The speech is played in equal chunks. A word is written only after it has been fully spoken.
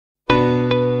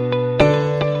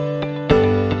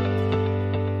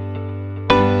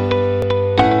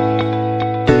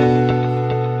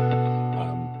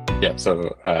Yeah,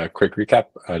 so quick recap,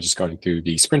 just going through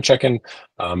the sprint check-in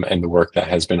and the work that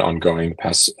has been ongoing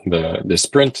past the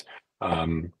sprint.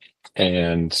 So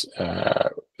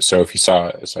if you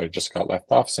saw, so I just got left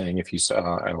off saying if you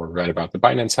saw or read about the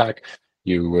Binance hack,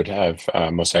 you would have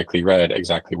most likely read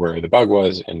exactly where the bug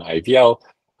was in IVL,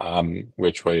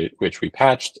 which we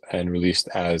patched and released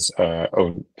as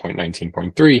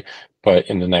 0.19.3, but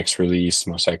in the next release,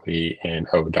 most likely in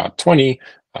 0.20,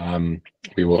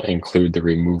 we will include the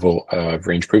removal of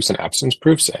range proofs and absence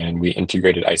proofs, and we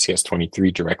integrated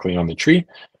ICS23 directly on the tree,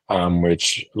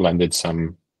 which lended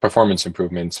some performance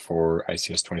improvements for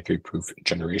ICS23 proof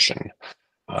generation.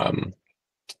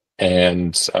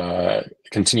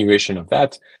 Continuation of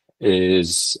that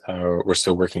is we're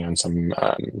still working on some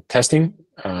testing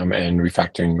and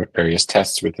refactoring various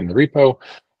tests within the repo.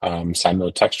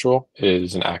 Side textual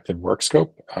is an active work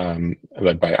scope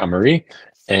led by Amaury.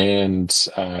 And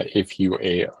if you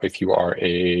are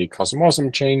a Cosmos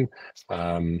chain,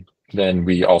 then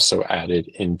we also added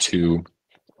into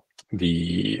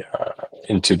the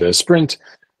sprint,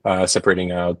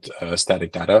 separating out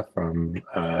static data from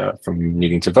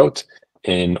needing to vote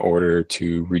in order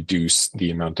to reduce the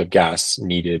amount of gas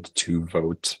needed to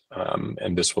vote,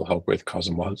 and this will help with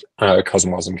Cosmos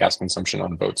gas consumption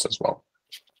on votes as well.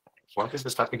 What is the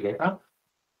static data?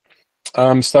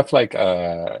 Stuff like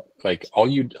all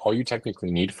you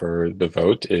technically need for the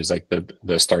vote is like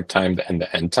the start time and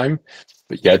the end time,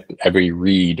 but yet every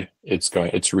read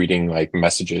it's reading like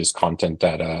messages, content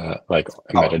data, like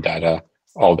metadata,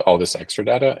 all this extra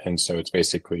data, and so it's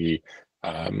basically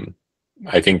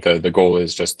I think the goal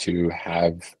is just to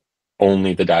have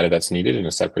only the data that's needed in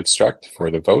a separate struct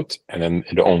for the vote, and then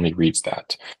it only reads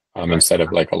that instead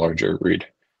of like a larger read.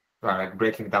 Right, like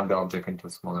breaking down the object into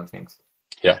smaller things.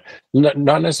 Yeah,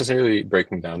 not necessarily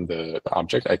breaking down the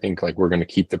object. I think like we're going to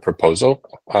keep the proposal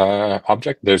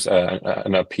object. There's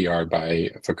a PR by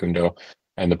Facundo,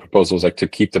 and the proposal is like to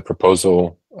keep the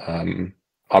proposal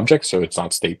object so it's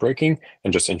not state breaking,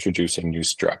 and just introduce a new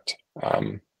struct.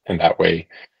 And that way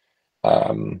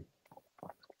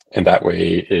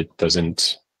it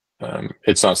doesn't.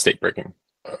 It's not state breaking.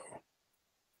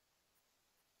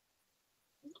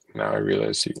 Now I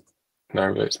realize my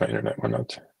internet went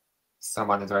out.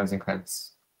 Someone is raising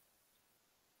hands.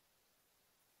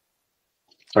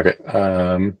 Okay.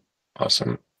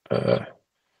 Awesome.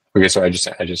 Okay, so I just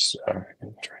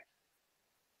try.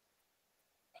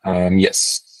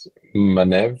 Yes,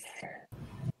 Manev.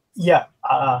 Yeah.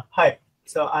 Hi.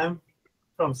 So I'm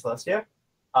from Celestia.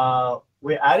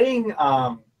 We're adding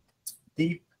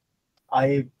deep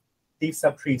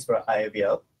subtrees for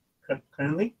IAVL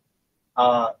currently.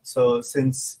 So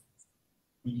since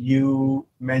you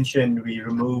mentioned we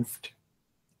removed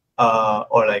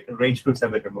or like range proofs have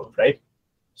been removed, right?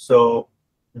 So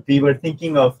we were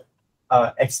thinking of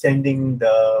extending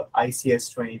the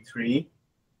ICS23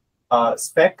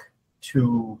 spec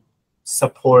to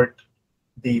support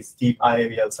these deep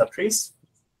IAVL subtrees.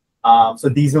 So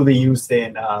these will be used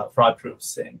in fraud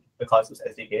proofs in the Cosmos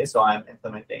SDK. So I'm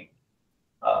implementing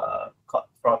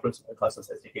fraud proofs in the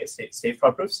Cosmos SDK, state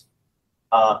fraud proofs.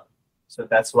 So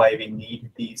that's why we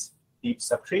need these deep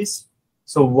subtrees.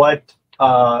 So what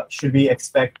should we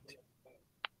expect?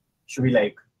 Should we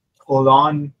like hold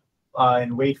on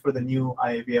and wait for the new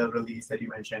IAVL release that you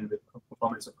mentioned with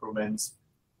performance improvements,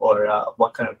 or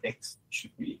what kind of things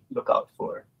should we look out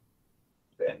for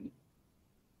when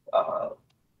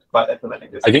by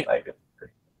implementing this? I think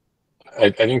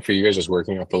for you guys, just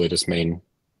working off the latest main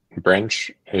branch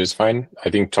is fine. I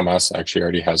think Tomas actually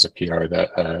already has a PR that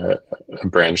a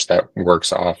branch that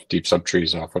works off deep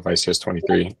subtrees off of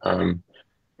ICS23.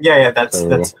 Yeah, that's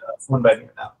one by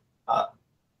now.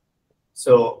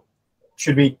 So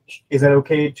is it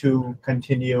okay to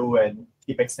continue and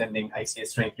keep extending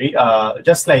ICS23?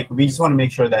 Just like we just want to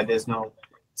make sure that there's no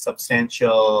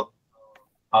substantial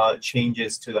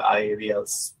changes to the IAVL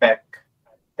spec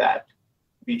that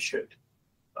we should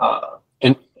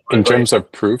in terms of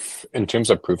proof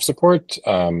support,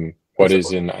 what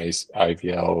is in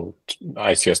IVL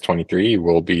ICS23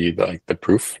 will be like the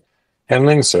proof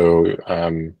handling. So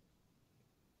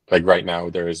like right now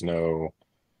there is no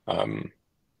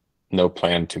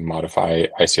plan to modify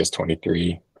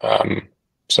ICS23.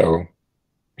 So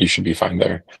you should be fine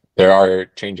there. There are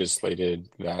changes slated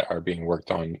that are being worked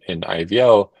on in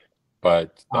IVL,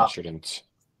 but that shouldn't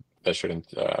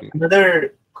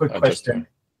another quick question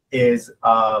is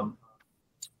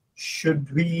should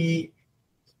we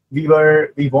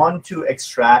want to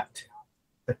extract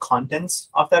the contents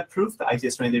of that proof, the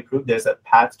ICS23 proof. There's a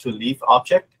path to leaf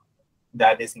object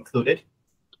that is included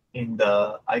in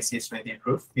the ICS23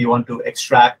 proof. We want to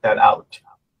extract that out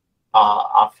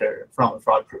from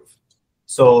fraud proof.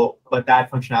 So, but that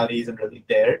functionality isn't really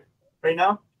there right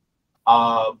now.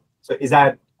 So is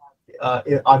that are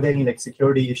there any like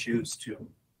security issues to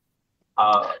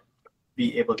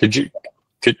be able to?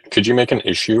 Could you make an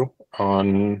issue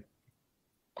on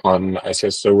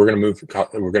ICS? So we're gonna move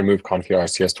Confio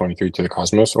ICS 23 to the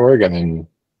Cosmos org, and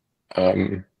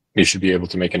then you should be able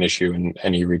to make an issue in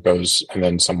any repos, and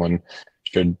then someone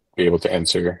should be able to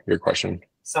answer your question.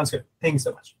 Sounds good. Thank you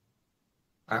so much.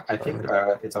 I think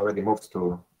it's already moved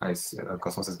to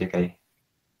Cosmos SDK,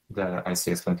 the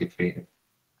ICS 23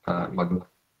 module.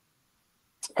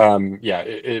 Yeah,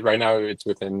 right now it's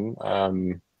within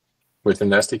the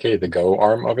SDK, the Go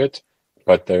arm of it,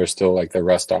 but there's still like the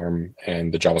REST arm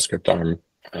and the JavaScript arm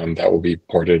that will be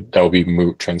ported, that will be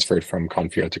transferred from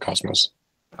Confio to Cosmos.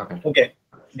 Okay,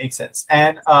 makes sense.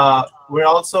 And we're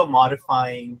also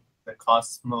modifying the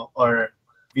Cosmos, or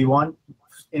we want,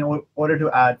 in order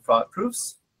to add fraud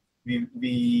proofs,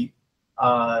 we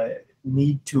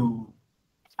need to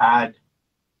add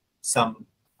some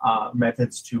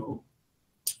methods to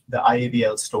the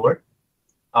IAVL store.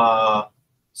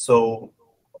 So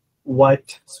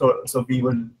we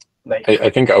will like. I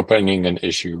think opening an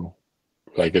issue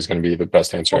like is going to be the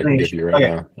best answer I can give you right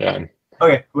now. Yeah.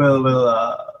 Okay, we'll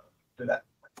do that.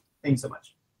 Thanks so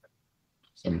much.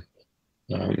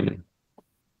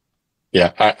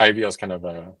 Yeah, IVL is kind of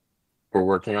we're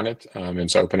working on it.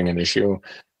 It's opening an issue,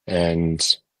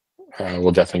 and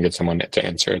we'll definitely get someone to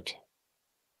answer it.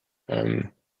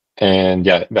 And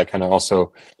yeah, that kind of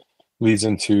also leads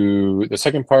into the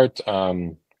second part.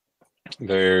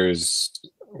 There's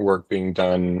work being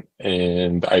done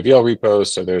in the IVL repo.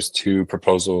 So there's two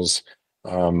proposals,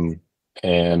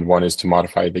 and one is to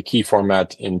modify the key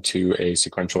format into a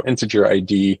sequential integer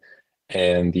ID,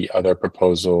 and the other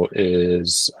proposal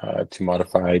is to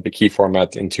modify the key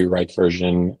format into right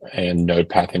version and node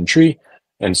path and tree.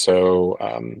 And so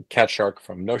Cat Shark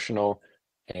from Notional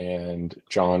and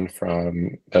John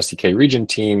from the SDK region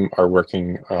team are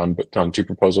working on the two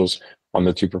proposals,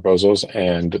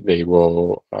 and they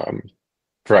will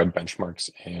provide benchmarks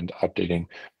and updating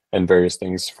and various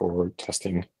things for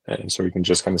testing. And so we can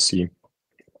just kind of see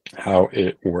how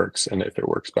it works and if it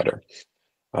works better.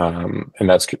 And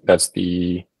that's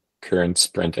the current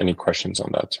sprint. Any questions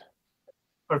on that?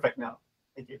 Perfect. Now,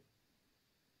 thank you.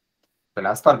 The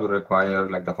last part will require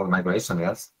like the whole migration,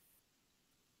 yes?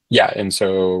 Yeah, and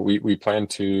so we plan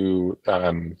to,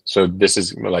 so this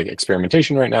is like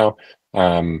experimentation right now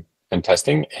and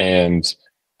testing, and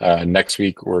next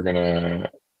week we're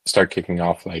gonna start kicking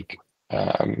off like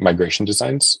migration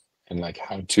designs and like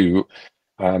how to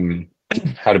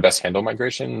best handle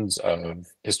migrations of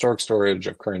historic storage,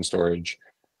 of current storage,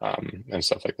 and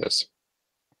stuff like this.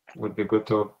 Would be good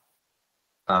to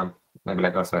maybe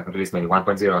like also release maybe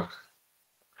 1.0.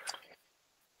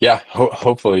 Yeah,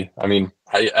 hopefully. I mean,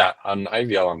 on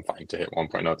IVL, I'm fine to hit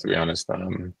 1.0, to be honest.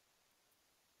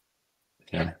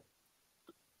 Yeah.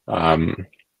 But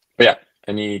yeah,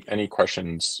 any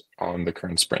questions on the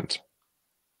current sprint?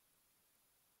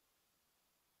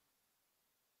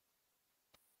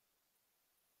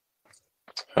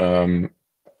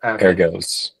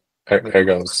 Ergos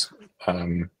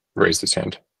raised his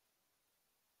hand.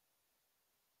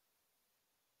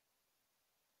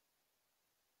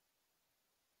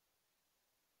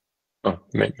 Oh,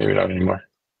 maybe not anymore.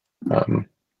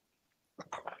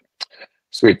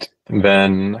 Sweet.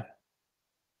 Then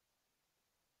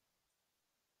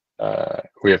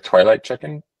we have Twilight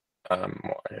check-in. I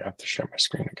have to share my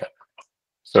screen again.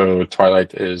 So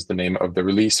Twilight is the name of the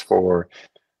release for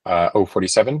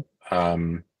 047.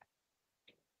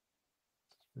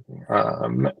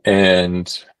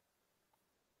 And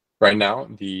right now,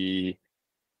 the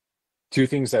two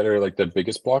things that are like the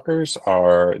biggest blockers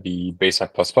are the base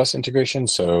F++ integration.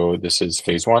 So this is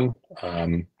phase one.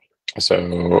 So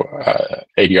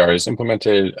ADR is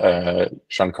implemented.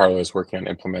 Giancarlo is working on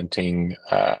implementing,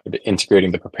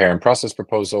 integrating the prepare and process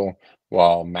proposal,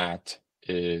 while Matt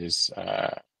is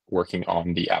working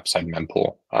on the app side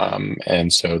mempool.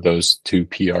 And so those two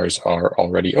PRs are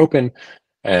already open.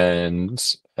 And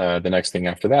the next thing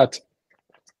after that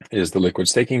is the liquid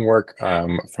staking work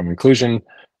from Inclusion.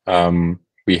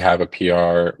 We have a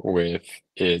PR with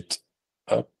it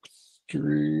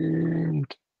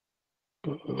upstreamed.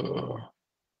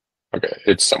 Okay,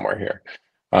 it's somewhere here.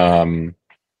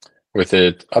 With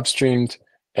it upstreamed,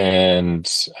 and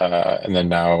then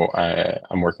now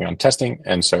I'm working on testing.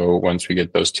 And so once we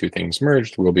get those two things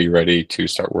merged, we'll be ready to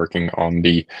start working on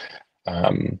the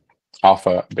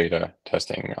alpha beta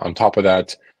testing. On top of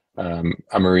that,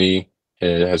 Amaury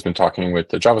has been talking with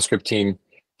the JavaScript team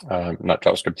not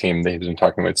JavaScript team, they've been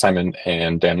talking with Simon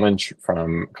and Dan Lynch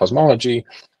from Cosmology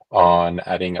on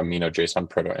adding amino JSON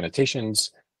proto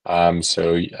annotations.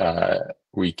 So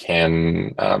we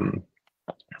can,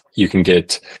 you can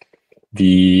get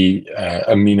the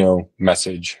amino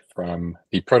message from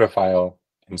the proto file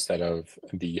instead of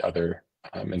the other,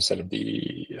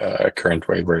 current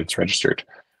way where it's registered.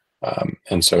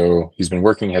 And so he's been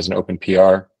working, has an open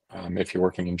PR. If you're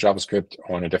working in JavaScript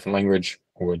or in a different language,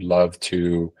 would love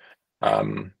to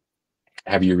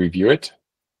have you review it.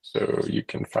 So you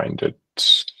can find it.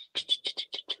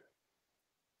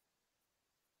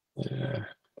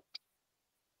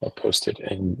 I'll post it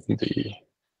in the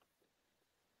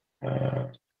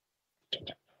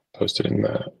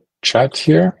chat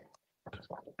here.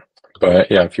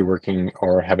 But yeah, if you're working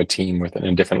or have a team within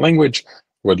a different language,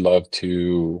 would love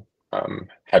to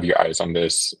have your eyes on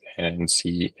this and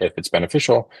see if it's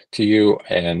beneficial to you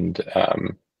and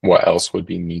what else would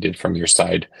be needed from your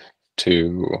side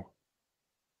to,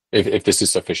 if this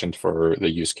is sufficient for the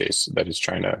use case that is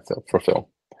trying to fulfill.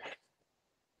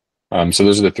 So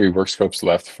those are the 3 work scopes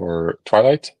left for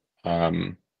Twilight.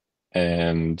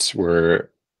 And we're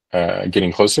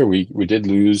getting closer. We did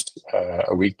lose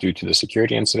a week due to the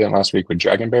security incident last week with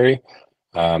Dragonberry.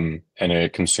 And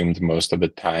it consumed most of the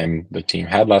time the team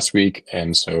had last week.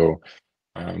 And so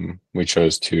we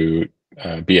chose to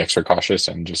be extra cautious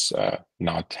and just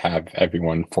not have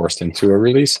everyone forced into a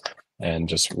release and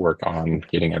just work on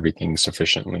getting everything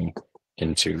sufficiently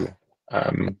into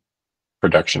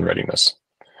production readiness.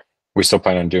 We still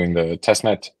plan on doing the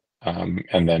testnet,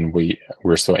 and then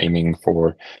we're still aiming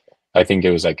for, I think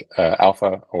it was like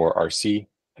alpha or RC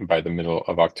by the middle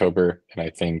of October, and I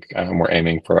think we're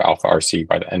aiming for alpha RC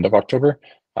by the end of October,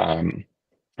 and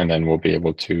then we'll be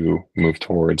able to move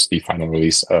towards the final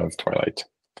release of Twilight.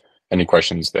 Any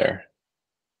questions there?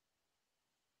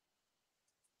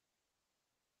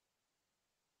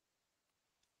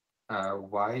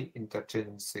 Why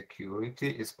Interchain security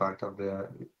is part of the,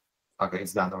 okay,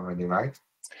 it's done already, right?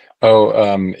 Oh,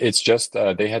 it's just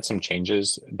they had some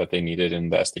changes that they needed in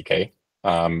the SDK,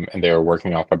 and they were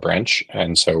working off a branch,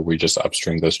 and so we just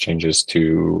upstreamed those changes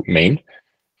to main.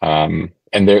 And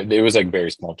it was like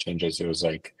very small changes. It was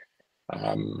like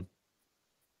an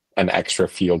extra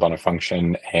field on a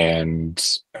function and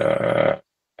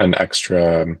an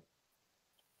extra.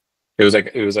 It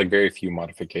was like very few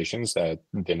modifications that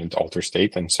didn't alter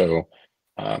state, and so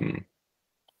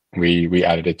we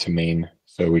added it to main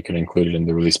so we could include it in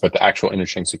the release. But the actual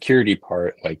interchain security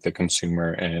part, like the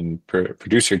consumer and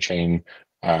producer chain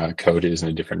code, is in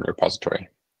a different repository.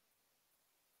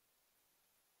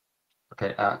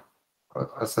 Okay.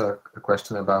 Also a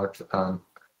question about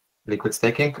liquid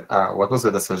staking. What was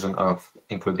the decision of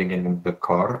including in the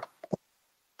core?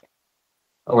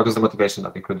 What was the motivation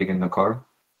of including in the core?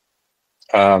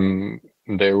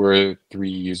 There were 3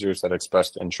 users that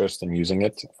expressed interest in using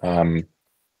it.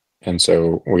 And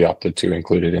so we opted to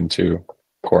include it into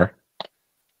core.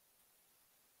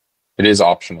 It is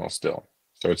optional still,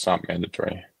 so it's not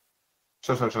mandatory.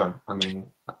 Sure. I mean,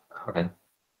 okay.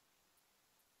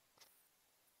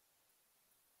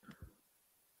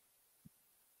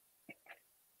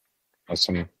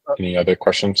 Awesome. Any other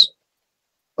questions?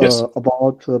 Yes.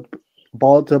 About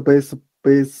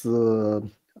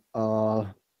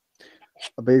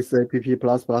base app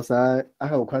plus. I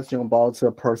have a question about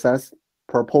the process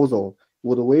proposal.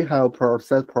 Would we have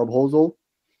process proposal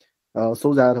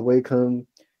so that we can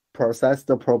process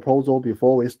the proposal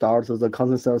before we start the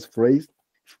consensus phase?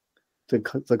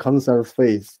 The consensus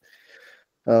phase,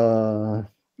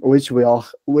 which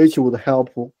would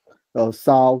help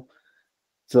solve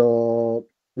the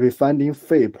refunding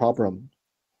fee problem.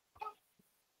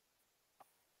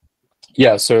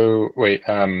 Yeah. So wait.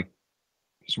 So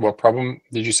what problem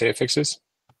did you say it fixes?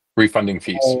 Refunding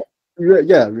fees.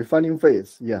 Yeah, refunding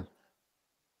fees. Yeah.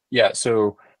 Yeah.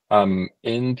 So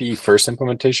in the first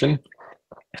implementation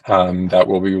that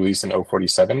will be released in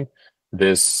 047,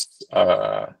 this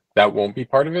that won't be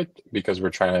part of it because we're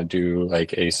trying to do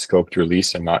like a scoped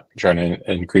release and not trying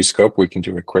to increase scope. We can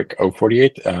do a quick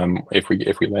 048 if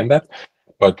we land that.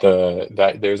 But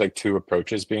there's like 2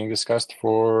 approaches being discussed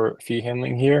for fee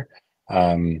handling here.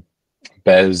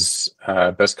 Bez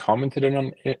commented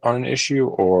on an issue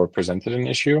or presented an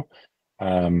issue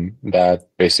that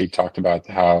basically talked about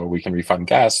how we can refund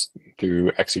gas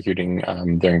through executing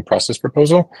during process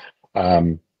proposal.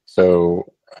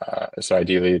 So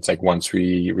ideally, it's like once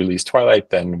we release Twilight,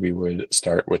 then we would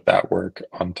start with that work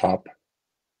on top.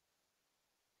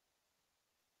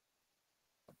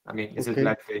 I mean, is it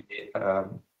like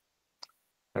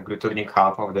returning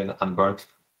half of the unburned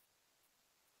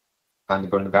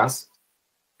gas?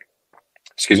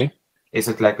 Excuse me? Is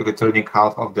it like returning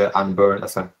half of the unburned,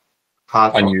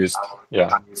 half Unused, of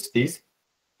unused fees?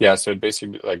 Yeah, so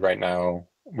basically, like right now,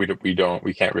 we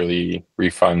can't really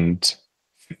refund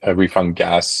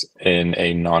gas in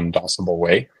a non-DOSable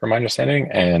way, from my understanding,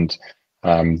 and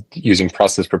using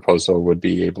process proposal would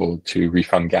be able to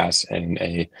refund gas in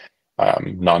a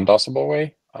non-DOSable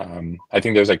way. I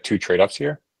think there's like two trade-offs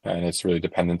here, and it's really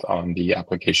dependent on the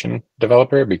application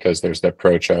developer, because there's the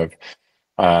approach of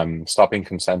stopping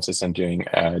consensus and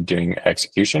doing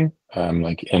execution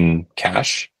like in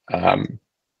cache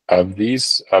of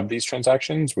these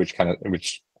transactions,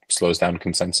 which slows down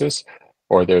consensus.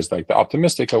 Or there's like the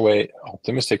optimistic way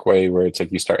where it's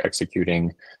like you start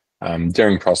executing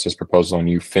during process proposal and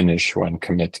you finish when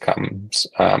commit comes.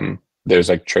 There's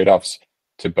like trade-offs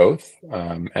to both,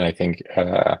 and I think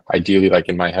ideally, like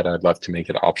in my head, I'd love to make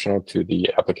it optional to the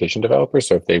application developer.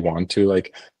 So if they want to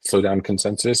like slow down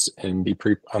consensus in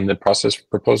on the process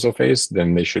proposal phase,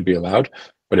 then they should be allowed.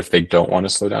 But if they don't want to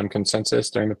slow down consensus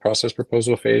during the process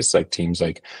proposal phase, like teams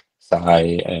like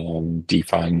Psi and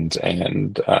Defund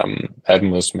and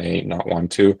Evmos may not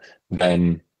want to,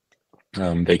 then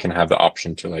they can have the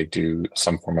option to like do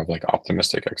some form of like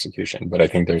optimistic execution. But I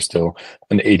think there's still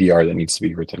an ADR that needs to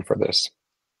be written for this.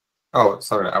 Oh,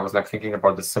 sorry. I was like thinking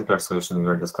about the simpler solution we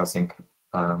were discussing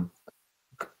 2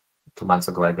 months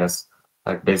ago, I guess.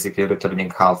 Like basically returning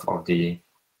half of the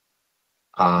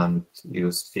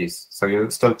unused fees. So you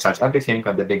still charge everything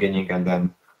at the beginning and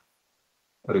then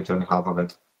return half of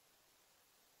it.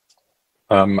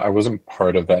 I wasn't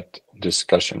part of that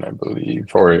discussion, I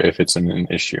believe, or if it's an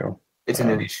issue. It's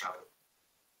an issue.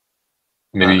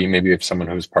 Maybe if someone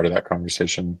who's part of that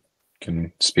conversation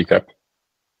can speak up.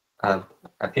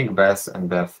 I think Bess and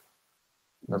Beth,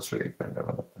 not sure if they're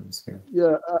developers here.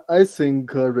 Yeah, I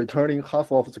think returning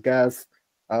half of the gas,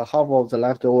 half of the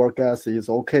leftover gas is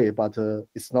okay, but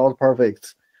it's not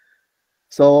perfect.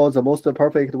 So the most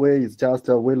perfect way is just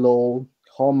we know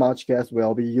how much gas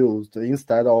will be used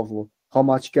instead of how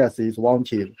much gas is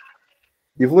wanted.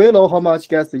 If we know how much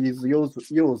gas is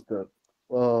used,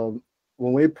 when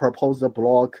we propose the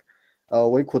block,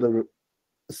 we could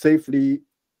safely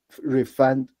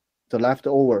refund the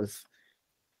leftovers.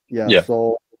 Yeah.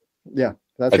 So yeah,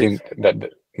 I think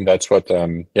that's what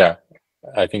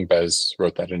I think Bez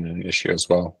wrote that in an issue as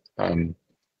well.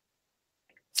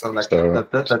 So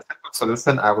the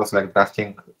solution I was like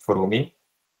drafting for Rumi,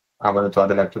 I wanted to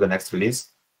add it to the next release.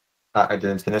 I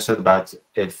didn't finish it, but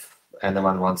if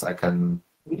anyone wants, I can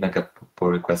make a pull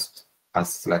request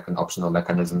as like an optional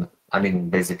mechanism. I mean,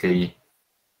 basically,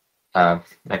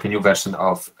 like a new version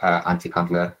of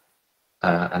anti-handler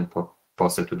and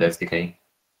post it to the SDK.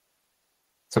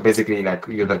 So basically, like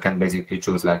user can basically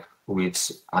choose like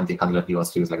which anti-handler he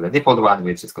wants to use, like the default one,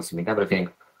 which is consuming everything,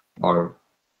 or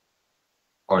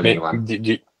the new one.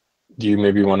 Do you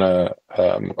maybe want to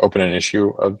open an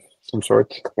issue of some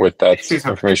sort with that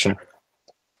information?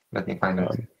 Let me find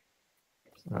it.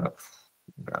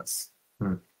 That's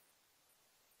okay.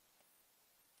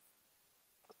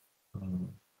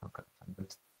 Find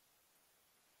it.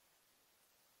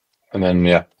 And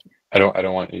then I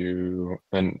don't want you,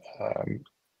 and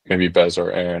maybe Bez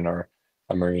or Aaron or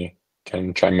Marie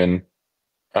can chime in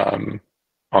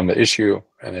on the issue,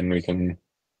 and then we can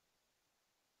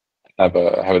have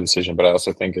a decision. But I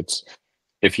also think it's,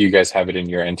 if you guys have it in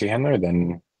your anti-handler,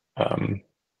 then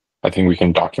I think we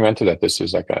can document it that this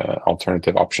is like an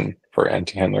alternative option for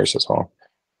anti-handlers as well.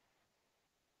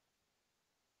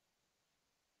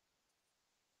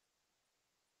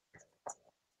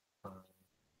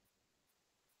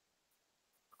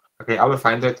 Okay, I will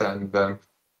find it and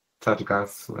try to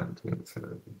guess when to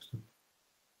accelerate.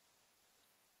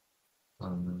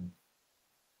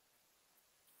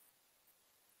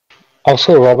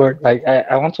 Also, Robert,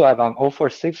 I want to add on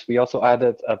 046, we also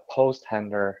added a post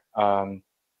handler,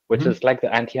 which is like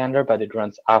the anti-handler, but it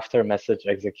runs after message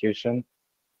execution.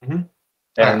 And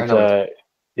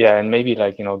and maybe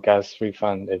like, gas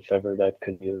refund, if ever that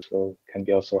could be useful, can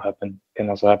also happen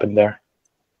there.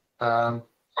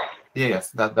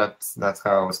 Yes, that's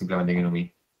how I was implementing in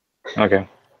Rumi. Okay.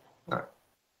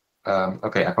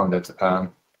 Okay, I found it.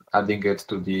 Adding it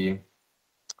to the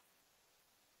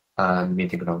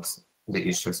meeting notes, the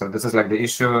issue. So this is like the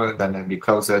issue, then we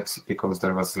close it because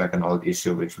there was like an old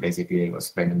issue which basically was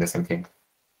explaining the same thing.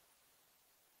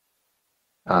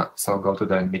 So go to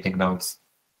the meeting notes.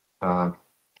 You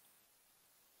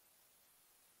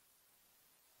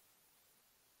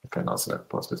can also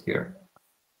post it here.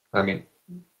 I mean,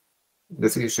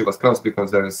 this issue was closed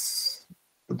because there was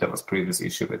previous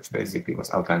issue which basically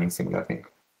was outlining similar thing.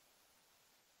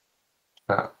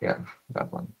 Yeah,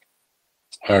 that one.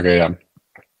 Okay, yeah.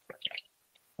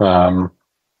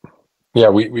 Yeah,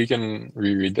 we can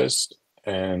reread this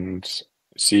and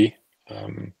see.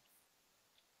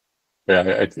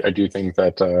 Yeah, I do think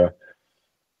that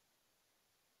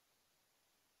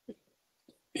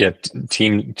yeah,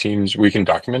 teams we can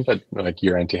document that like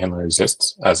your anti-handler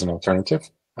exists as an alternative,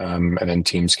 and then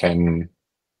teams can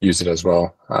use it as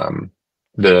well.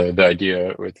 The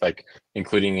idea with like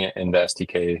including it in the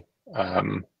SDK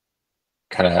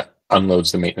kind of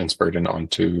unloads the maintenance burden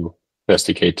onto the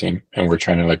SDK team, and we're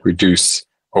trying to like reduce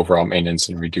overall maintenance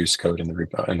and reduce code in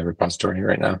the repository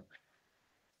right now.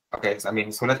 Okay, so, I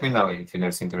mean, so let me know if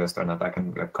there's interest or not. I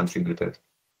can contribute it.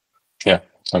 Yeah,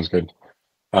 sounds good.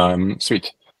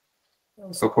 Sweet.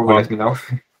 So who will let me know?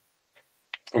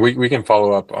 We can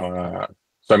follow up.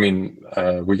 So I mean,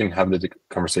 we can have the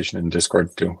conversation in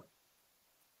Discord too.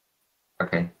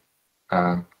 Okay.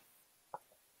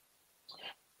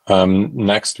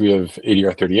 Next we have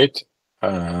ADR 38.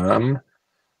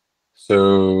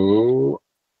 So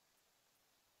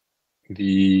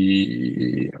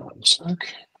one sec.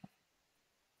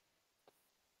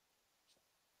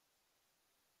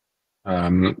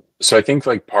 So I think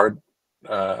like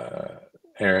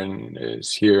Aaron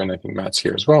is here, and I think Matt's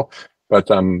here as well. But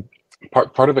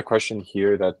part of the question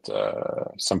here that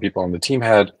some people on the team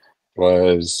had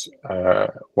was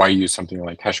why use something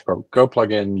like HashiCorp Go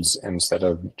plugins instead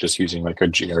of just using like a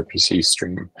gRPC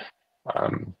stream.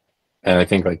 And I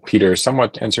think like Peter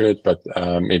somewhat answered it, but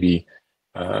maybe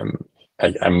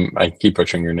I keep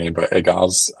butchering your name, but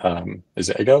Egals, is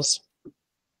it Egals?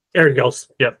 Ergels,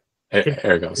 yep.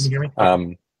 Ergels. Can you hear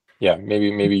me? Yeah,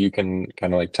 maybe you can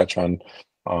kind of like touch on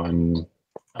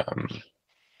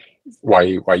why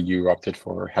you opted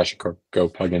for HashiCorp Go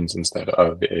plugins instead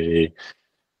of a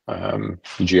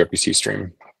gRPC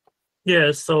stream.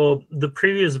 Yeah, so the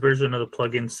previous version of the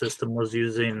plugin system was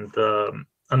using the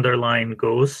underlying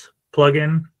Ghost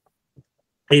plugin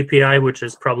API, which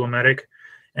is problematic.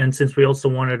 And since we also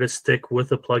wanted to stick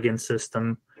with a plugin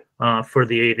system for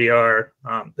the ADR,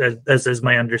 as is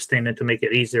my understanding, to make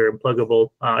it easier and pluggable,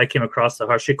 I came across the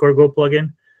HashiCorp Go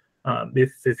plugin.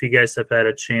 If you guys have had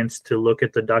a chance to look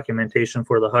at the documentation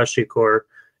for the HashiCorp,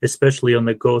 especially on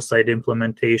the Go side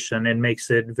implementation, it makes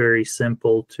it very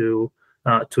simple to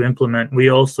implement. We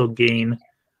also gain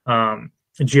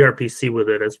gRPC with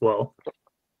it as well,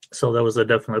 so that was a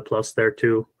definite plus there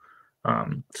too.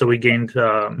 So we gained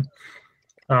a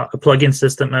plugin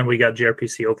system, and we got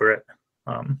gRPC over it.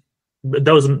 But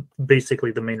that was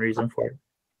basically the main reason for it.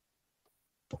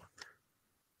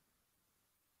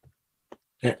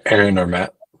 Aaron or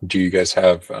Matt, do you guys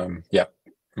have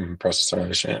process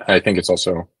automation? I think it's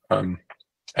also Aaron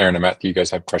and Matt, do you guys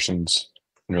have questions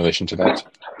in relation to that?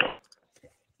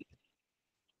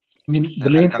 I mean, the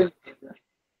main thing.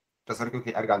 Just very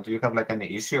quickly, Ergal, do you have like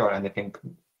any issue or anything,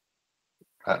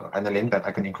 any link that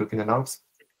I can include in the notes?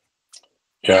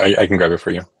 Yeah, I can grab it for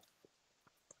you.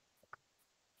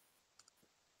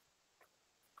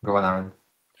 Go on, Aaron.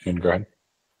 And go ahead.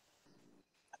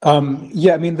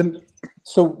 Yeah, I mean,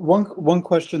 so one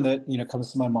question that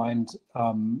comes to my mind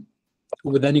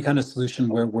with any kind of solution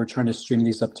where we're trying to stream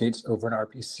these updates over an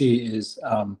RPC is,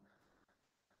 how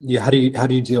do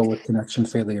you deal with connection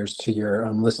failures to your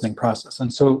listening process?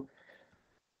 And so,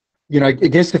 I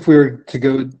guess if we were to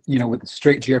go, with a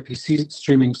straight gRPC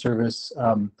streaming service,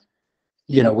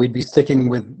 we'd be sticking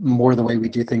with more the way we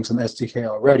do things in the SDK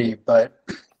already, but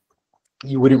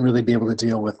you wouldn't really be able to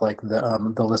deal with like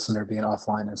the listener being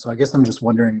offline. And so I guess I'm just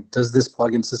wondering, does this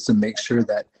plugin system make sure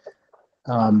that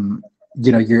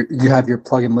you have your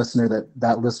plugin listener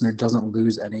that listener doesn't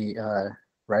lose any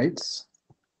rights?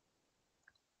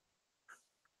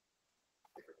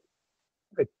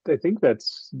 I think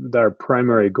that's our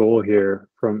primary goal here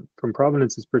from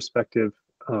Provenance's perspective.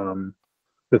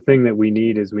 The thing that we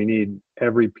need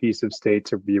every piece of state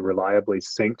to be reliably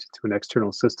synced to an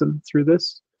external system through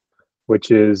this, which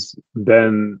has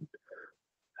been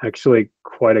actually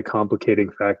quite a complicating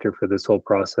factor for this whole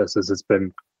process as it's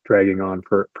been dragging on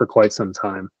for quite some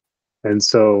time. And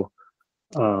so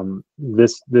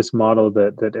this model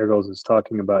that Ergals is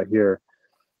talking about here,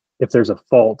 if there's a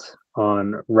fault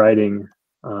on writing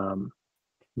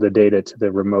the data to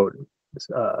the remote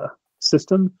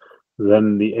system,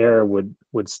 then the error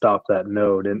would stop that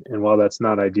node. And while that's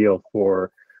not ideal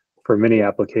for many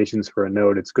applications for a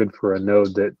node, it's good for a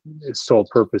node that its sole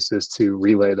purpose is to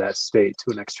relay that state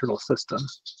to an external system.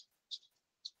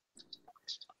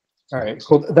 All right,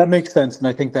 cool. That makes sense, and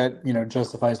I think that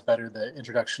justifies better the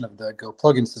introduction of the Go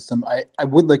plugin system. I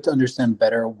would like to understand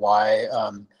better why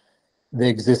the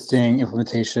existing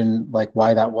implementation, like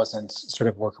why that wasn't sort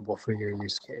of workable for your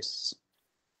use case.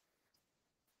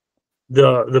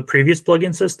 The previous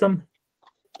plugin system?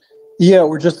 Yeah,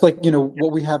 we're just like,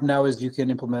 what we have now is you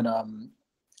can implement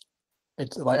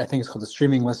it's like, I think it's called the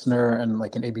streaming listener and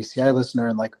like an ABCI listener,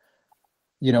 and like,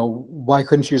 why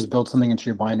couldn't you just build something into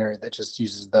your binary that just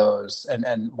uses those,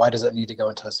 and why does it need to go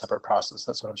into a separate process?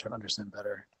 That's what I'm trying to understand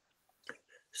better.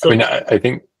 So, I mean, I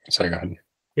think, sorry, go ahead.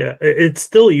 Yeah, it's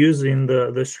still using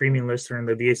the streaming listener and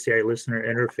the BACI listener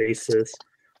interfaces.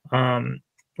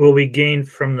 What we gained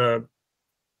from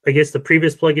I guess the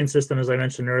previous plugin system, as I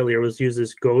mentioned earlier,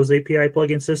 uses Go's API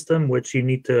plugin system, which you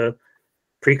need to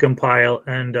precompile,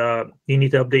 and you need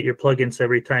to update your plugins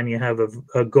every time you have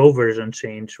a Go version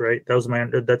change, right? That's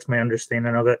my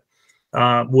understanding of it.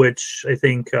 Which I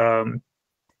think I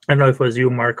don't know if it was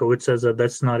you, Marco. It says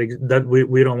that's not that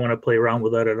we don't want to play around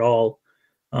with that at all.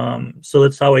 So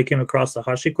that's how I came across the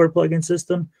HashiCorp plugin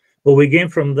system. What we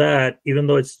gained from that, even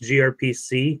though it's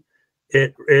gRPC,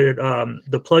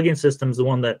 the plugin system is the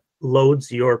one that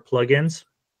loads your plugins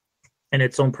in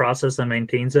its own process and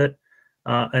maintains it,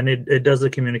 and it does the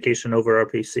communication over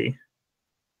RPC.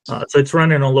 So it's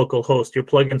running on local host. Your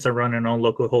plugins are running on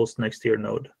local host next to your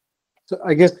node. So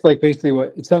I guess like basically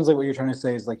what it sounds like what you're trying to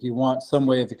say is like you want some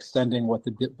way of extending what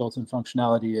the built-in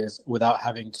functionality is without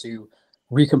having to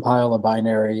recompile a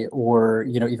binary or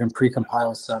even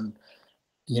precompile some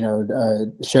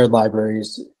shared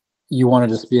libraries. You want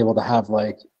to just be able to have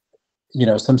like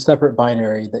some separate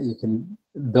binary that you can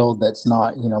build that's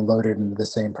not loaded into the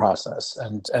same process,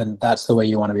 and that's the way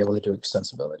you want to be able to do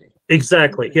extensibility.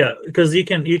 Exactly, yeah, because you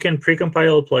can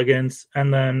precompile plugins,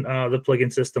 and then the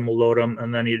plugin system will load them,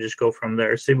 and then you just go from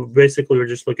there. So basically, we're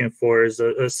just looking for is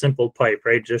a simple pipe,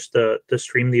 right? Just to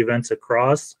stream the events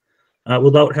across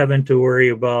without having to worry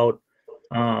about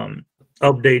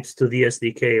updates to the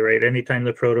SDK, right? Anytime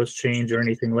the protos change or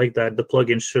anything like that, the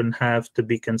plugin shouldn't have to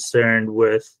be concerned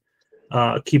with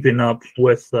keeping up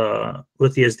with the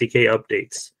SDK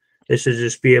updates. It should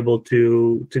just be able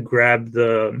to grab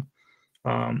the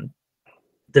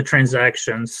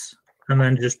transactions and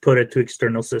then just put it to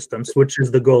external systems, which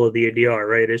is the goal of the ADR,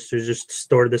 right? Is to just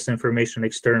store this information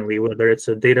externally, whether it's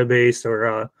a database or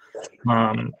a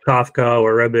Kafka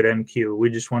or RabbitMQ.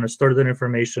 We just want to store that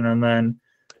information, and then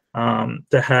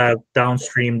to have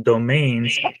downstream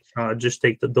domains just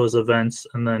take those events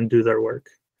and then do their work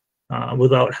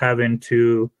without having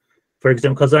to, for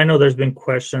example, because I know there's been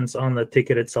questions on the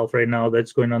ticket itself right now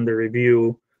that's going under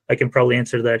review. I can probably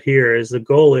answer that here. Is the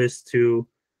goal is to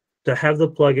have the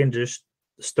plugin just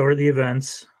store the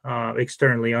events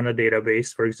externally on a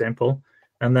database, for example,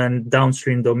 and then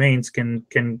downstream domains can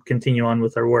continue on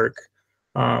with their work.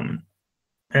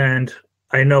 And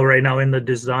I know right now in the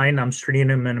design, I'm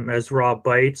streaming them as raw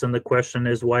bytes, and the question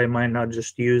is, why am I not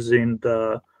just using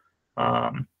the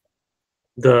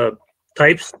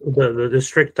types, the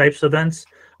strict types events?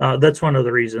 That's one of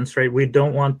the reasons, right? We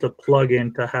don't want the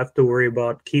plugin to have to worry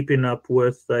about keeping up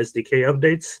with the SDK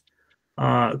updates,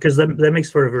 because that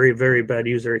makes for a very, very bad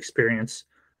user experience.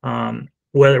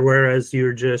 Whereas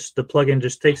the plugin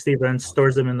just takes the events,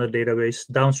 stores them in the database,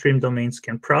 downstream domains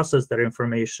can process that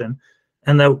information,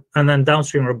 and then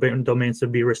downstream domains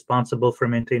would be responsible for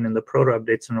maintaining the proto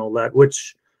updates and all that,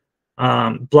 which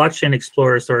blockchain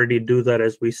explorers already do that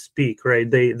as we speak,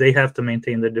 right? They have to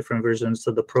maintain the different versions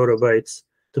of the protobytes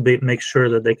to make sure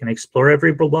that they can explore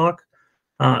every block.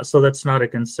 So that's not a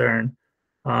concern.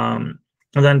 And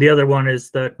then the other one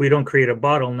is that we don't create a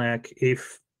bottleneck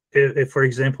if for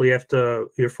example,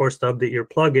 you're forced to update your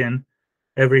plugin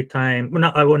every time. Well, no,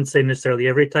 I wouldn't say necessarily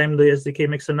every time the SDK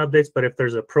makes an updates, but if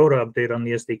there's a proto update on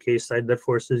the SDK side that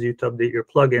forces you to update your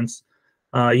plugins,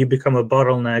 you become a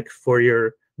bottleneck for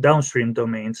your downstream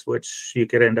domains, which you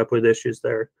could end up with issues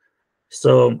there.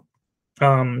 So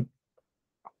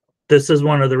this is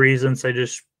one of the reasons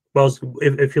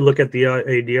if you look at the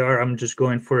ADR, I'm just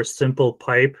going for a simple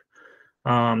pipe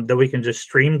that we can just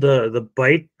stream the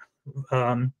byte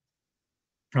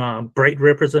bright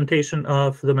representation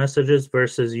of the messages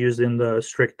versus using the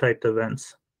strict typed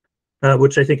events,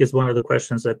 which I think is one of the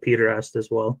questions that Peter asked as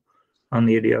well on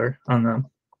the ADR, on the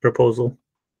proposal.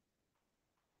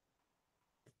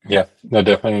 Yeah, that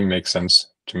definitely makes sense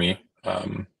to me.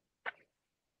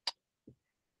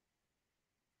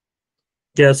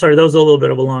 Yeah, sorry, that was a little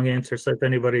bit of a long answer. So if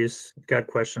anybody's got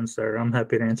questions there, I'm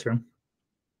happy to answer them.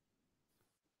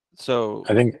 So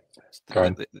I think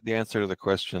the answer to the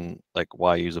question, like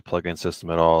why use a plugin system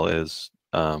at all, is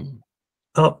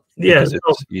because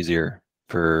it's easier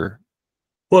for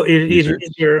it's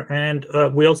easier, and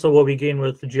we also what we gain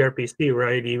with the gRPC,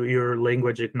 right? You're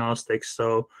language agnostic,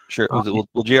 so sure. Well,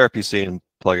 gRPC and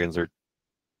plugins are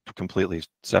completely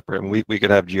separate. I mean, we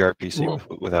could have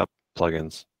gRPC without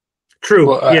plugins. True.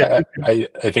 Well, Yeah. I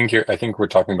think we're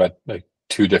talking about like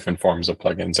two different forms of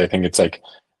plugins. I think it's like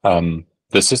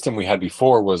the system we had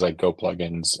before was like Go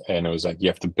plugins, and it was like you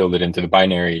have to build it into the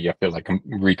binary. You have to like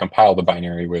recompile the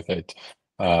binary with it.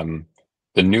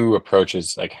 The new approach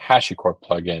is like HashiCorp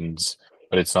plugins,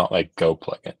 but it's not like Go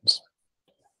plugins.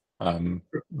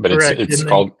 But Correct. it's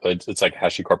called it's like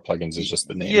HashiCorp plugins is just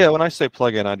the name. Yeah, when I say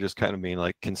plugin, I just kind of mean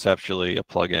like conceptually a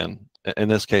plugin. In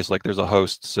this case, like there's a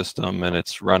host system and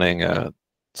it's running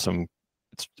it's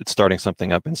starting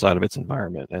something up inside of its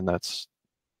environment, and that's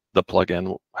the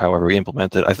plugin. However we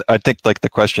implement it, I think like the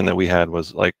question that we had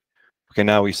was like, okay,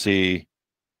 now we see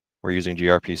we're using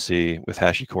gRPC with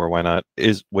HashiCorp. Why not?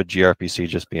 Would gRPC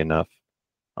just be enough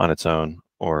on its own,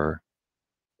 or?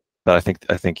 But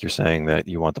I think you're saying that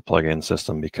you want the plugin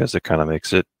system because it kind of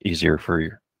makes it easier for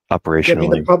your operationally. Yeah, I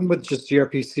mean, the problem with just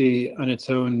gRPC on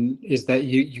its own is that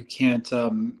you can't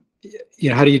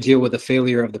how do you deal with the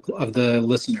failure of the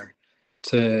listener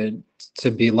to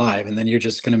be live, and then you're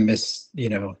just going to miss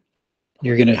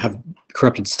you're going to have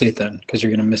corrupted state then because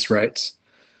you're going to miss writes.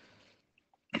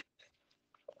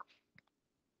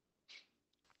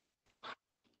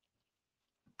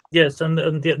 Yes, and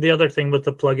the other thing with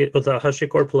the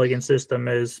HashiCorp plugin system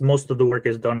is most of the work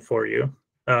is done for you,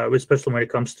 especially when it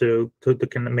comes to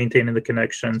maintaining the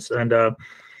connections, and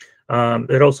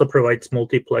it also provides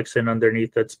multiplexing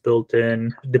underneath that's built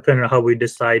in, depending on how we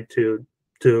decide to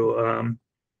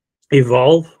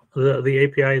evolve the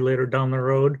API later down the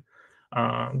road,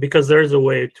 because there is a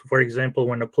way to, for example,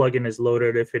 when a plugin is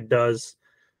loaded, if it does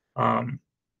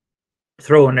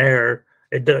throw an error,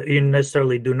 you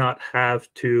necessarily do not have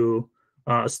to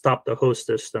stop the host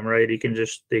system, right? You can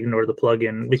just ignore the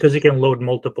plugin because you can load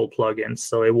multiple plugins,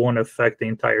 so it won't affect the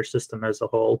entire system as a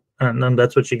whole. And then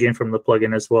that's what you gain from the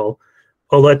plugin as well.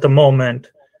 Although at the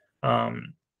moment, I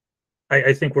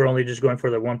think we're only just going for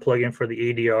the one plugin for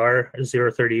the ADR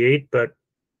 038, but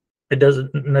it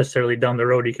doesn't necessarily down the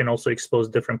road. You can also expose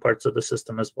different parts of the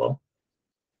system as well.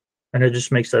 And it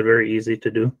just makes that very easy to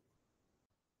do.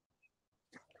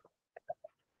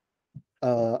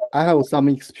 I have some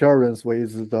experience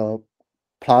with the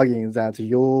plugin that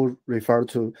you refer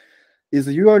to. It's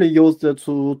usually used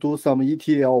to do some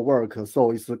ETL work,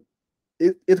 so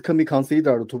it can be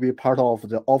considered to be part of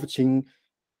the off-chain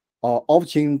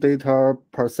data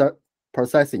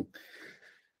processing.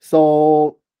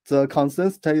 So the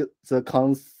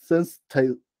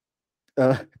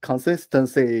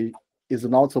consistency is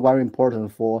not very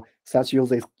important for such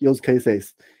use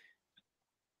cases.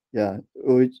 Yeah,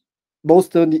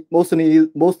 mostly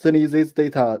this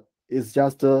data is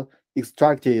just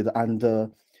extracted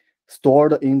and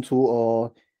stored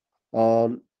into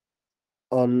a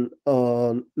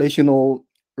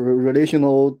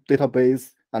relational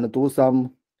database and do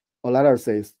some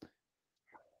analysis.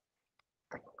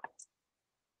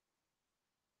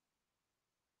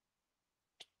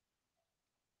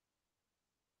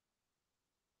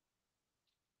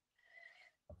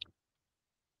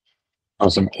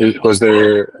 Awesome. Was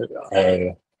there?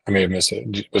 I may have missed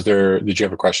it. Was there? Did you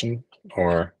have a question,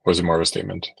 or was it more of a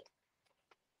statement?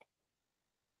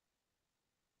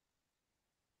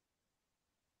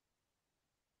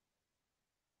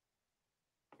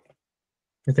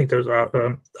 I think there's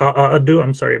Adu.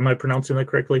 I'm sorry, am I pronouncing that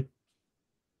correctly?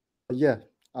 Yeah,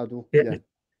 Adu. Yeah.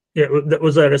 Yeah.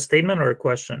 Was that a statement or a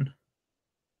question?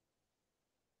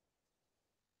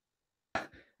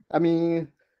 I mean,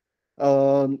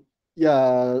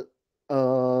 yeah.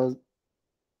 Aaron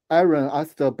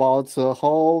asked about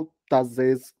how does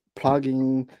this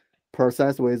plugin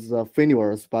process with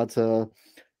failures, but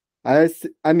I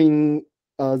mean.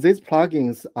 These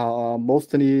plugins are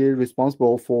mostly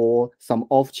responsible for some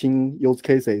off-chain use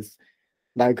cases,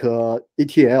 like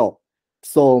ETL.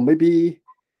 So maybe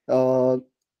the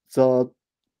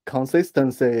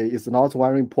consistency is not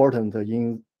very important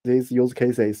in these use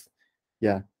cases.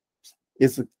 Yeah,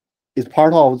 it's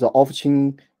part of the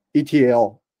off-chain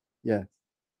ETL. Yeah.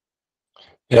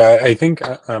 Yeah, I think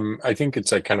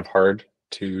it's like kind of hard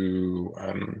to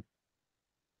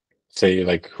say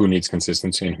like who needs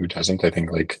consistency and who doesn't. I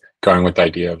think like going with the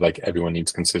idea of like everyone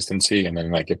needs consistency, and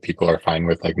then like if people are fine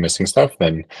with like missing stuff,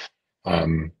 then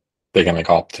they can like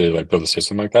opt to like build a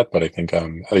system like that. But I think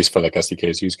at least for like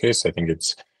SDK's use case, I think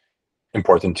it's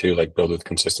important to like build with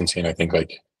consistency. And I think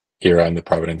like Ira and the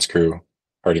Providence crew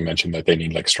already mentioned that they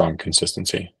need like strong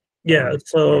consistency. Yeah.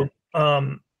 So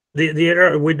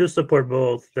we do support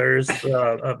both. There's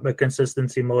a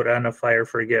consistency mode and a fire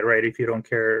forget, right? If you don't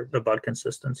care about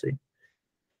consistency.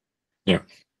 Yeah.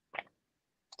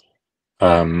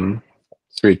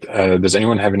 Sweet. Does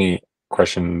anyone have any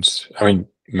questions? I mean,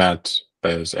 Matt,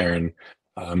 as Aaron,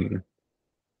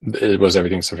 Was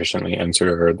everything sufficiently answered,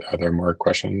 or are there more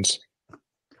questions?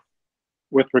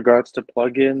 With regards to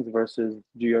plugins versus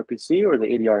gRPC or the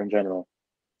ADR in general?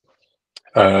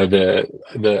 I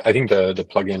think the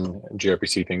plugin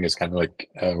gRPC thing is kind of like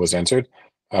was answered,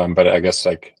 but I guess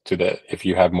like if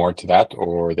you have more to that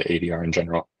or the ADR in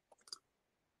general.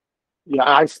 Yeah,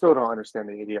 I still don't understand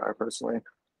the ADR personally.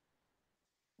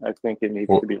 I think it needs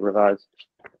to be revised.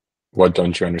 What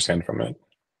don't you understand from it?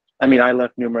 I mean, I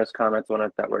left numerous comments on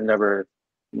it that were never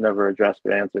addressed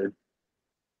or answered.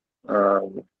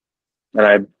 And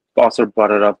I also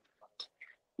brought it up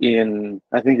in,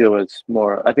 I think it was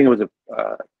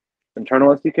a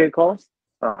internal SDK call,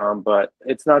 but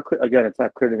it's not clear, again, it's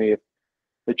not clear to me if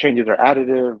the changes are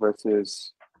additive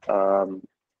versus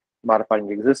modifying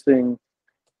the existing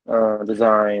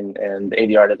design, and the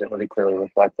ADR doesn't really clearly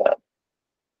reflect that.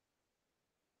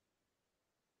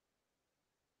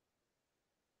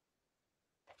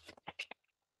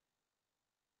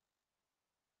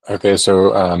 Okay,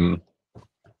 so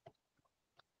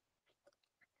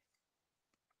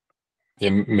yeah,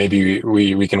 maybe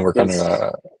we can work on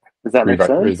a. Does that make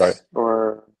sense?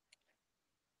 Or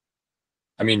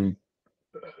I mean,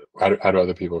 how do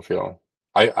other people feel?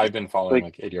 I've been following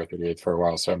like ADR 38 for a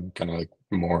while, so I'm kind of like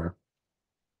more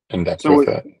in depth with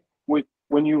it.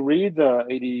 When you read the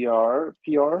ADR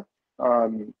PR,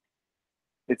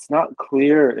 it's not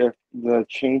clear if the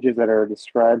changes that are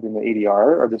described in the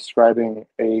ADR are describing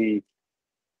an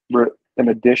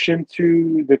addition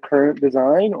to the current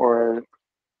design, or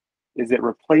is it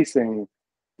replacing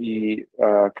the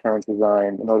current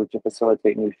design in order to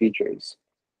facilitate new features?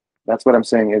 That's what I'm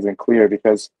saying isn't clear,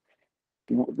 because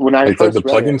when I first the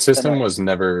read plugin it, system was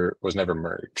never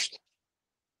merged.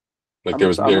 Like there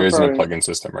isn't a plugin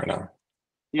system right now.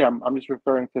 Yeah, I'm just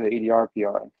referring to the ADR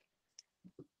PR.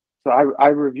 So I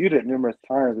reviewed it numerous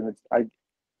times, and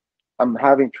I'm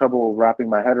having trouble wrapping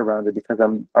my head around it, because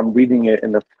I'm reading it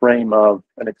in the frame of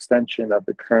an extension of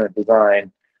the current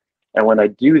design, and when I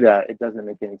do that, it doesn't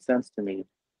make any sense to me.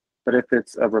 But if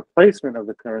it's a replacement of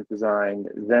the current design,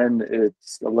 then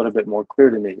it's a little bit more clear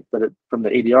to me. But from the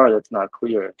ADR, that's not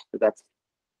clear. So that's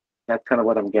kind of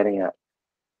what I'm getting at.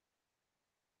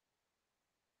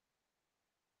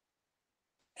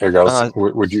 Here goes.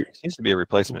 Would you? It seems to be a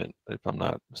replacement, if I'm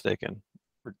not mistaken.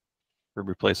 We're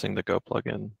replacing the Go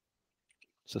plugin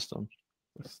system.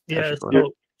 Yeah.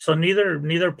 So neither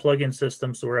plugin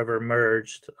systems were ever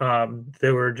merged.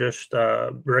 They were just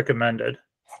recommended.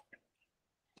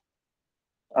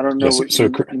 I don't know what you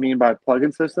mean by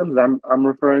plugin systems. I'm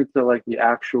referring to like the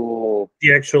actual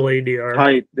ADR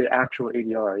type, the actual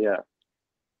ADR. Yeah.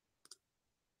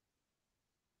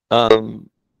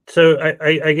 So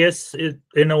I guess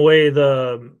in a way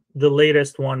the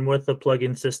latest one with the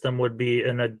plugin system would be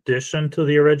an addition to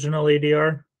the original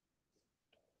ADR.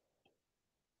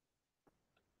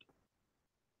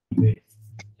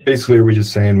 Basically, are we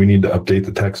just saying we need to update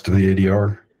the text to the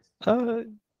ADR?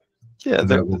 Yeah,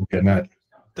 that's what we're getting at.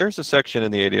 There's a section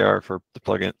in the ADR for the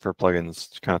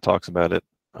plugins kind of talks about it.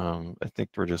 I think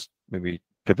we're just maybe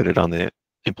pivoted on the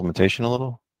implementation a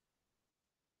little,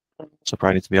 so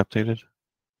probably needs to be updated.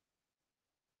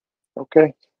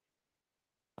 Okay.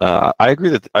 I agree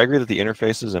that the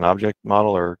interfaces and object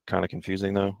model are kind of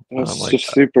confusing, though. It's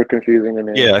just super confusing to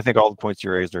me. Yeah, I think all the points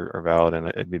you raised are valid, and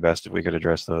it'd be best if we could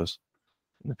address those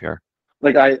in the PR.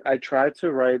 Like I tried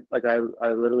to write, like I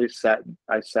literally sat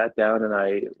down and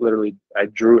I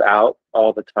drew out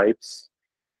all the types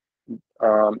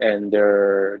and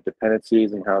their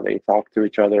dependencies and how they talk to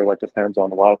each other, what depends on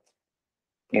what,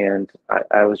 and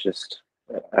I was just,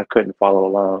 I couldn't follow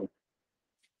along.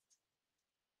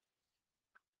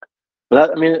 But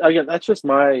that, I mean, again, that's just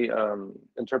my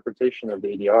interpretation of the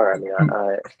ADR. I mean,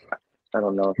 I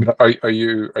don't know. Are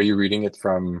you reading it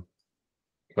from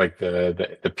like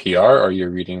the PR, or are you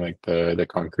reading like the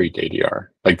concrete ADR,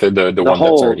 like the one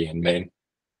whole, that's already in main?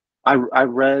 I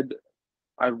read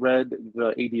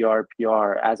the ADR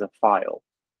PR as a file,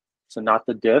 so not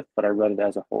the diff, but I read it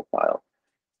as a whole file.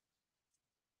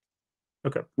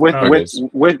 Okay. With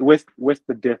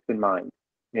the diff in mind.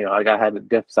 You know, like I had the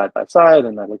diff side by side,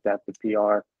 and I looked at the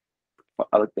PR,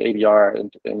 I looked at the ADR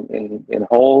in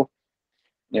whole,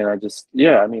 and I just,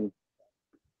 yeah, I mean,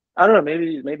 I don't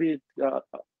know, maybe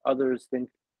others think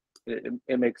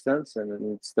it makes sense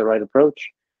and it's the right approach.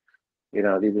 You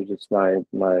know, these are just my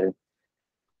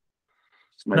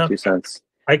 2 cents.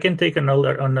 I can take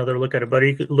another look at it, but are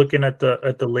you looking at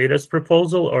the latest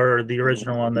proposal or the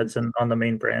original one that's on the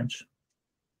main branch?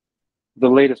 The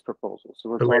latest proposal. So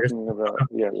we're talking about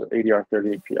the ADR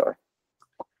 38 PR.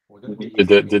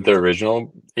 Did the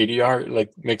original ADR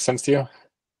like make sense to you?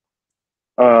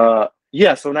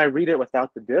 Yeah, so when I read it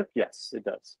without the diff, yes, it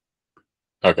does.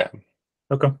 Okay.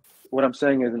 Okay. What I'm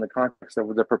saying is in the context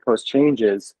of the proposed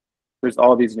changes, there's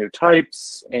all these new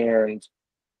types, and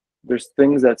there's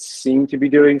things that seem to be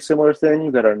doing similar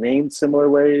things that are named similar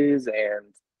ways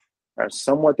and are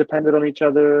somewhat dependent on each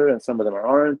other, and some of them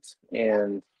aren't,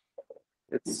 and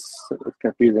it's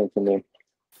confusing to me.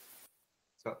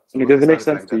 So I mean, what does it make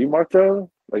decided sense back to then? you, Mark,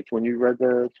 though? Like when you read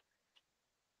the...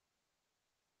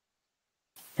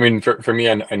 I mean, for me,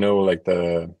 I know like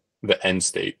the end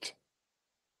state,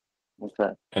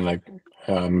 Okay. and like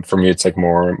for me, it's like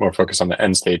more focused on the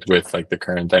end state with like the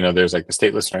current. I know there's like the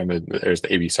state listener and there's the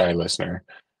ABCI listener,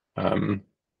 and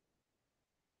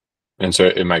so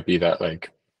it might be that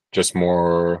like just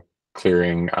more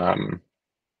clearing.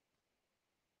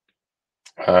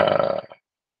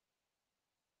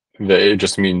 It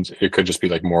just means it could just be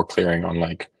like more clearing on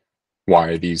like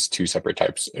why these two separate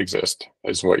types exist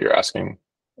is what you're asking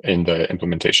in the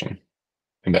implementation,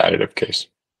 in the additive case,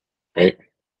 right?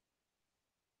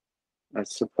 I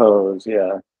suppose,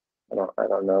 yeah. I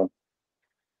don't know.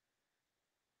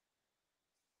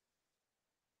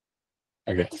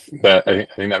 Okay, I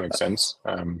think that makes sense.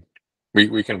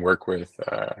 We can work with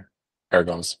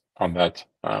Argos on that,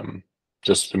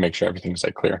 just to make sure everything's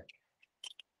like clear.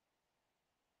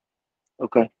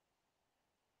 Okay.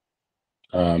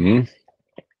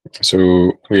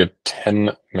 So we have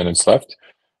 10 minutes left.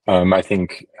 I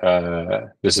think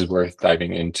this is worth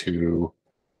diving into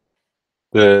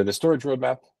the storage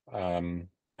roadmap, and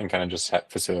kind of just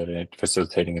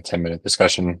facilitating a 10-minute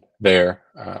discussion there,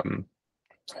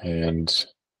 and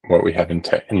what we have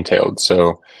entailed.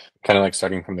 So kind of like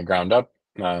starting from the ground up,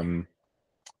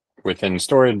 within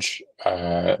storage,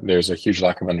 there's a huge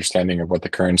lack of understanding of what the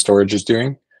current storage is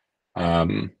doing,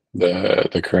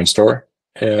 the current store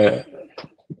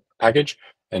package.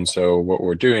 And so what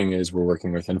we're doing is we're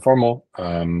working with Informal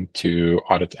to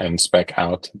audit and spec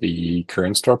out the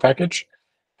current store package.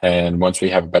 And once we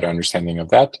have a better understanding of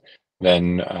that,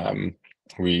 then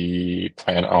we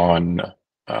plan on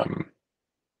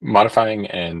modifying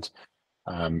and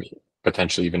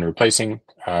potentially even replacing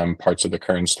parts of the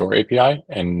current store API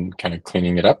and kind of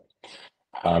cleaning it up.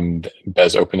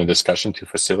 Bez opened a discussion to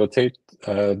facilitate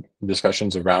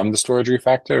discussions around the storage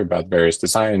refactor about various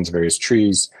designs, various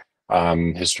trees,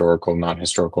 historical,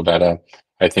 non-historical data.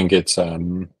 I think it's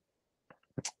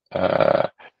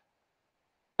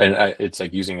it's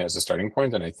like using it as a starting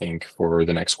point. And I think for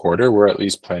the next quarter, we're at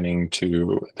least planning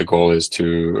to, the goal is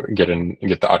to get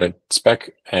the audit spec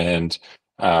and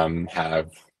have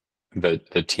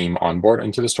the team onboard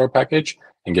into the store package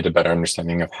and get a better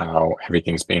understanding of how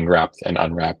everything's being wrapped and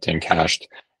unwrapped and cached.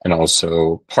 And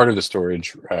also part of the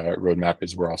storage roadmap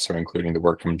is we're also including the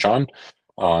work from John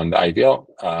on the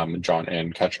IVL, John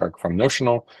and Ketchmark from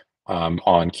Notional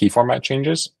on key format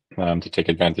changes to take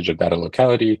advantage of data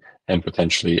locality and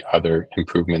potentially other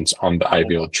improvements on the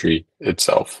IVL tree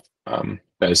itself.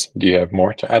 Bez, do you have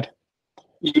more to add?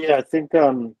 Yeah, I think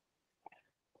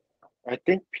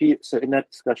Pete, so in that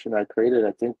discussion I created,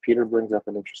 I think Peter brings up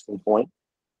an interesting point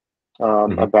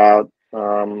about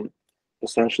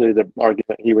essentially the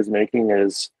argument he was making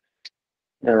is,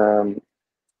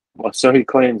 so he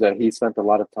claims that he spent a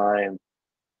lot of time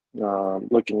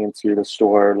looking into the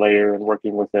store layer and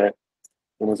working with it.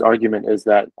 And his argument is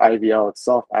that IVL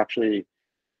itself actually,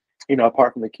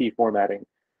 apart from the key formatting,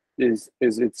 is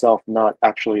itself not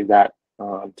actually that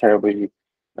terribly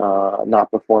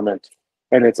not performant.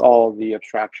 And it's all the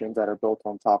abstractions that are built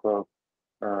on top of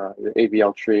the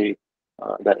AVL tree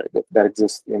that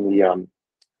exists in the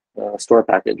store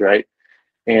package, right?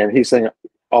 And he's saying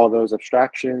all those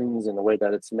abstractions and the way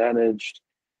that it's managed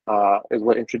is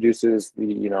what introduces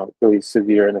the really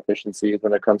severe inefficiencies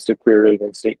when it comes to querying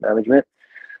and state management.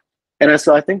 And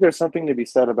so I think there's something to be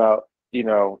said about,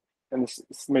 and this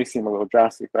may seem a little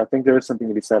drastic, but I think there is something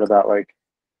to be said about, like,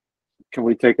 can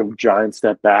we take a giant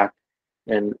step back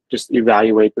and just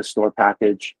evaluate the store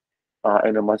package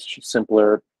in a much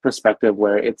simpler perspective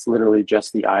where it's literally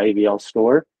just the IAVL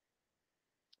store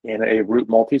and a root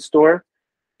multi-store,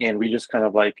 and we just kind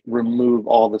of like remove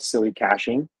all the silly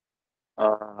caching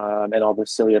and all the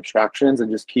silly abstractions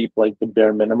and just keep like the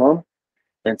bare minimum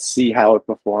and see how it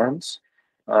performs.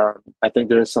 I think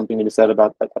there is something to be said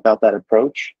about that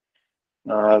approach.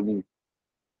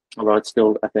 Although it's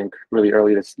still, I think, really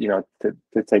early to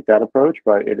take that approach,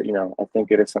 but I think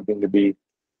it is something to be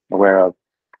aware of.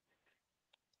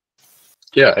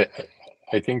 Yeah,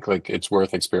 I think like it's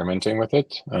worth experimenting with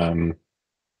it.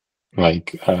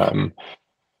 Like when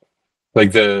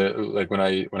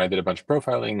I did a bunch of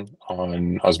profiling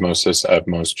on Osmosis,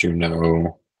 Atmos,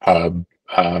 Juno, Hub,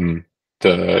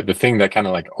 the thing that kind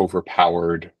of like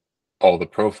overpowered all the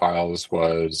profiles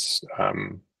was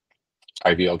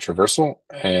IVL traversal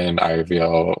and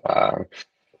IVL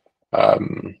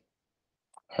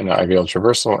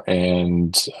traversal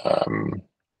and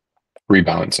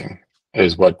rebalancing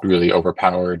is what really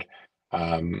overpowered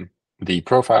the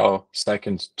profile,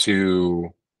 second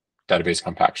to database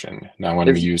compaction. Now,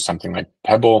 when we use something like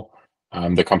Pebble,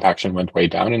 the compaction went way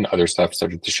down and other stuff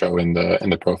started to show in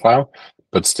the profile,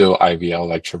 but still IVL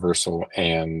like traversal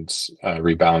and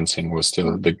rebalancing was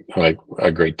still like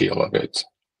a great deal of it.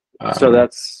 So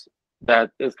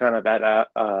that is kind of at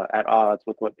odds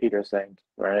with what Peter's saying,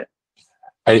 right?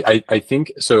 I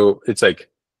think so. It's like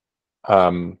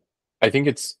I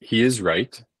think he is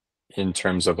right in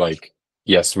terms of like,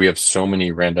 yes, we have so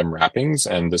many random wrappings,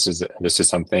 and this is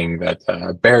something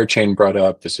that Chain brought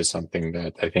up. This is something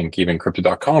that I think even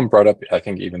Crypto.com brought up. I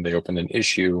think even they opened an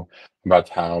issue about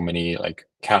how many like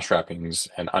cache wrappings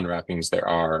and unwrappings there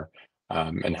are,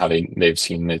 and how they've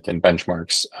seen it in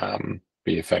benchmarks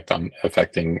be affecting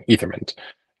Ethermint.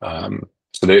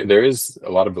 So there is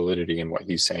a lot of validity in what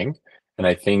he's saying, and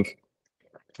I think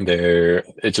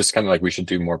it's just kind of like we should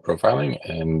do more profiling,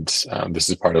 and this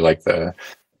is part of like the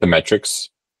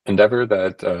metrics endeavor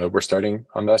that we're starting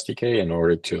on the SDK in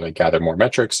order to like gather more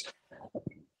metrics,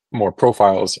 more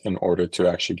profiles, in order to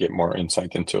actually get more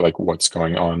insight into like what's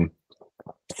going on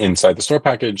inside the store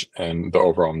package and the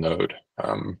overall node.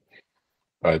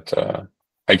 But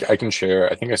I can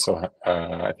share. I think I still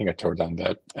I think I tore down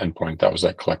that endpoint that was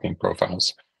like collecting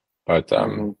profiles, but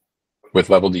with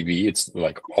LevelDB, it's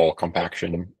like all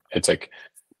compaction. It's like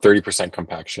 30%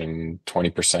 compaction,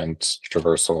 20%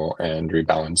 traversal and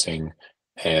rebalancing,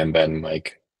 and then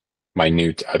like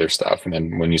minute other stuff. And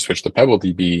then when you switch to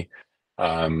PebbleDB,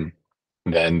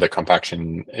 then the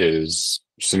compaction is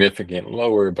significantly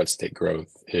lower, but state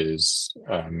growth is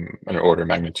an order of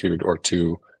magnitude or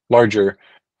two larger.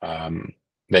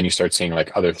 Then you start seeing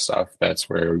like other stuff. That's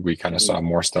where we kind of saw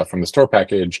more stuff from the store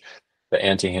package. The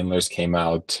anti-handlers came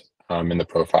out in the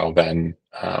profile then,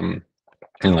 and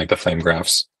like the flame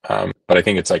graphs. But I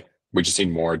think it's like we just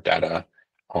need more data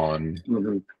on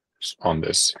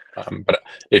this. But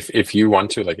if you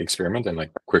want to like experiment and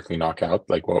like quickly knock out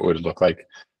like what would it look like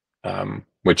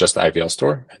with just the IVL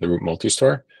store and the root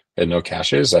multi-store and no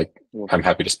caches, like I'm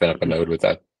happy to spin up a node with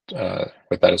that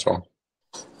as well.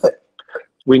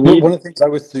 One of the things I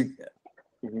was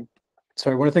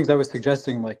sorry, one of the things I was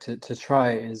suggesting like to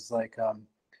try is like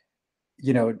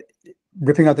you know,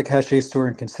 ripping out the cache store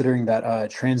and considering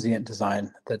that transient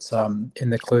design that's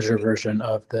in the closure version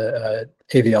of the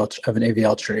an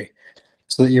AVL tree,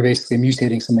 so that you're basically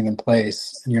mutating something in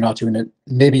place and you're not doing it.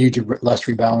 Maybe you do less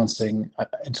rebalancing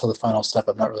until the final step.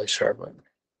 I'm not really sure, but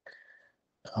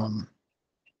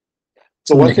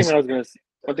so one thing I was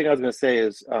gonna say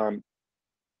is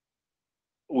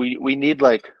we need,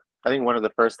 like, I think one of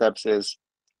the first steps is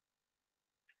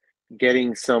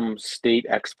getting some state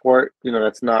export,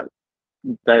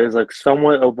 that is like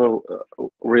somewhat of a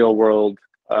real world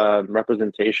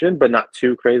representation, but not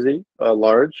too crazy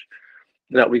large,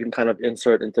 that we can kind of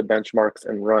insert into benchmarks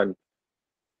and run.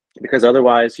 Because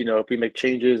otherwise, if we make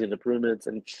changes and improvements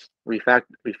and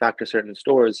refactor certain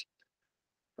stores,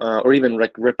 or even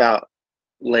like rip out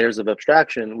layers of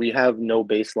abstraction, we have no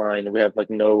baseline. We have like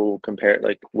no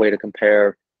way to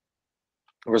compare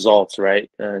results,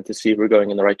 right? To see if we're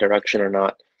going in the right direction or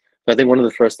not. So I think one of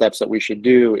the first steps that we should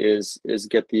do is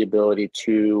get the ability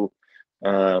to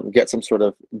get some sort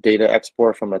of data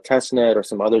export from a testnet or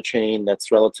some other chain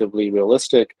that's relatively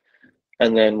realistic,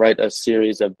 and then write a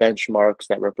series of benchmarks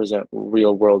that represent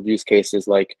real world use cases,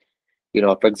 like,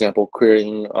 for example,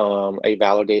 querying a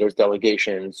validator's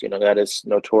delegations, that is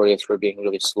notorious for being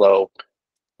really slow.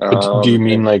 Do you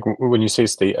mean like when you say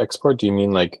state export, do you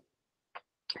mean like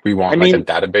we want a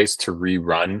database to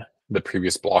rerun the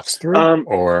previous blocks through?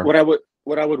 Or what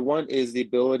I would want is the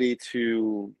ability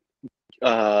to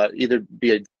either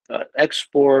be a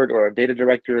export or a data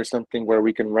directory or something where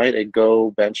we can write a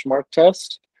Go benchmark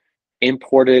test,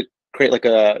 import it, create like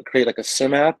a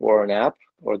sim app or an app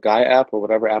or a Guy app or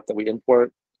whatever app that we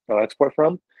import or export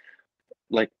from,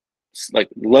 like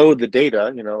load the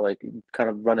data, like kind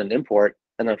of run an import,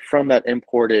 and then from that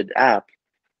imported app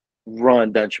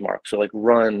run benchmark. So like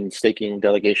run staking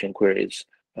delegation queries,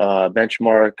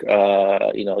 benchmark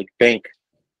like bank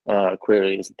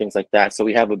queries and things like that, so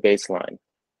we have a baseline.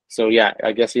 So yeah,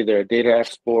 I guess either a data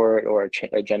export or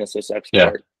a Genesis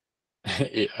export.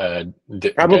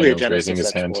 Probably a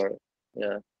Genesis export.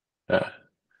 Yeah,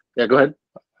 go ahead.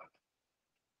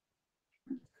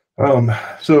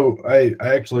 So I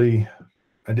actually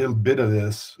did a bit of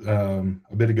this a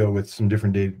bit ago with some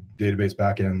different database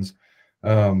backends,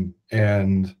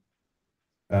 and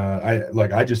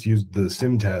I just used the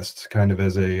sim test kind of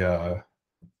as a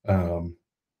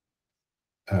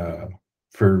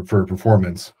for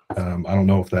performance. I don't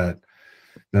know if that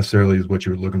necessarily is what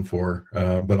you were looking for,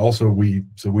 but also we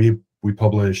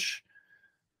publish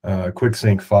quick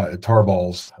sync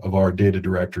tarballs of our data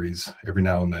directories every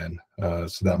now and then,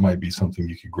 so that might be something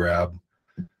you could grab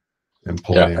and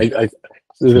pull in. I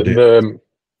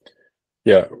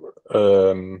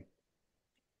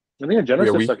think a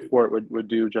Genesis export would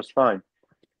do just fine.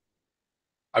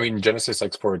 I mean, Genesis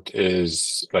export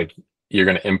is like you're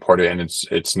going to import it, and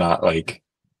it's not like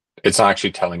it's not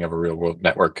actually telling of a real world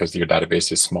network because your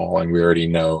database is small, and we already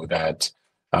know that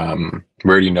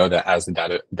as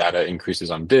the data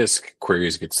increases on disk,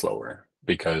 queries get slower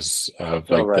because of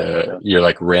you're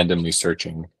like randomly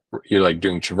searching. You're like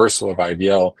doing traversal of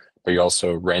IVL, but you're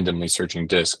also randomly searching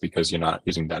disk because you're not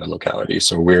using data locality.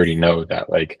 So we already know that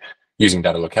like using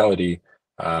data locality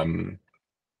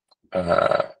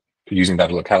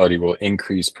will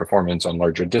increase performance on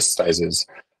larger disk sizes,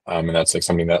 and that's like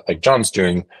something that like John's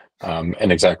doing,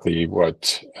 and exactly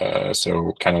what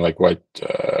so kind of like what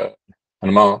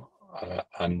Anmal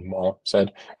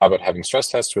said about having stress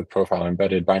tests with profile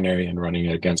embedded binary and running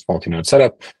it against multi-node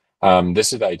setup.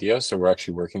 This is the idea. So we're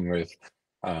actually working with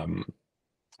the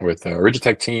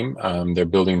Rigitech team. They're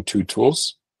building 2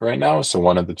 tools right now. So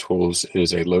one of the tools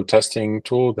is a load testing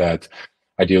tool that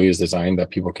ideally is designed that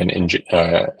people can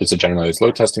it's a generalized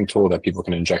load testing tool that people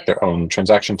can inject their own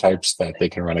transaction types that they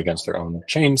can run against their own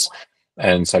chains.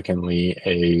 And secondly,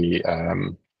 a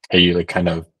like kind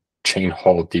of chain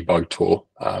halt debug tool,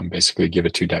 basically give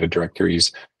it 2 data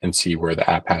directories and see where the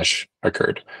app hash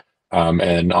occurred.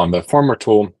 And on the former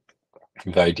tool,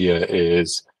 the idea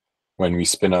is when we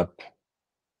spin up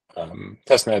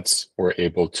testnets, we're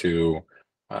able to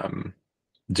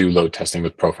do load testing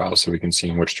with profiles so we can see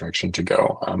in which direction to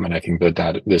go. And I think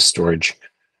this storage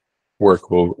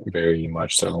work will very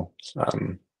much so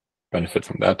benefit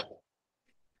from that.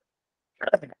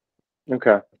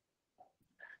 Okay.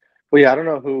 Well, yeah, I don't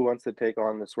know who wants to take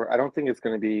on this work. I don't think it's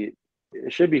going to be,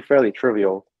 it should be fairly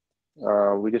trivial.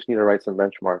 We just need to write some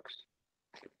benchmarks.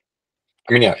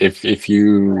 I mean, yeah, if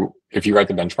you write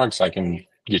the benchmarks, I can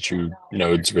get you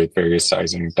nodes with various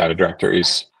sizing data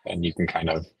directories, and you can kind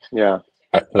of,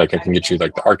 I can get you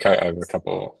like the archive. I have a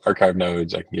couple archive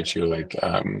nodes. I can get you like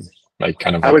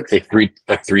kind of like a 3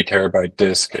 terabyte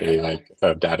disk,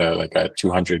 of data, like a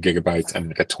 200 gigabytes and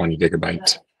like a 20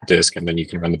 gigabyte disk, and then you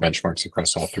can run the benchmarks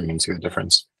across all 3 and see the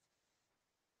difference.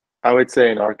 I would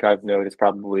say an archive node is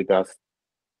probably best.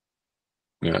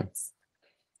 Yeah.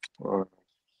 Because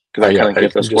that kind of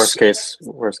gives us worst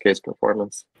case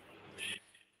performance.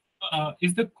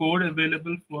 Is the code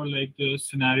available for like the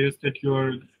scenarios that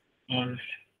you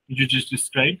just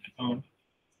described? Or?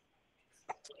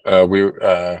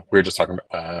 We're just talking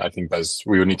about, I think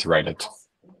we would need to write it.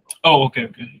 Oh, okay.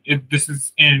 This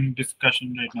is in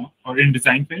discussion right now or in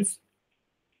design phase?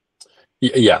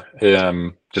 Yeah.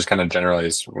 Just kind of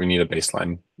generalize. We need a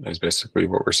baseline is basically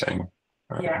what we're saying.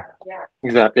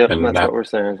 Exactly. And that's what we're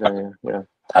saying. Yeah.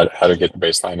 How to get the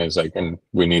baseline is like, and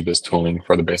we need this tooling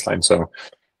for the baseline. So,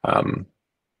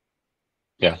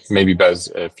 yeah, maybe Bez,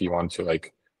 if you want to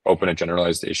like open a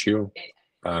generalized issue,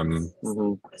 maybe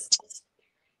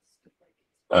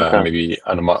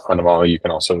Annamal, you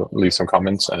can also leave some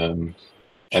comments, and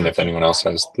if anyone else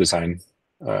has design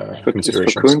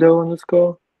considerations. Is Facundo on this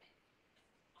call?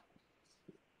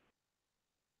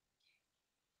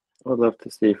 I'd love to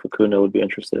see if Facundo would be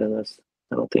interested in this.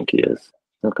 I don't think he is.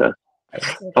 Okay.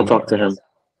 I'll talk to him.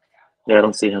 Yeah, I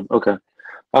don't see him. Okay.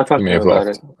 I'll talk to him about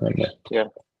it.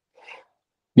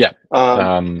 Yeah.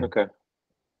 Okay.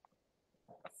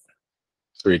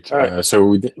 Sweet. Right. So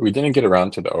we didn't get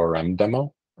around to the ORM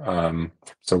demo.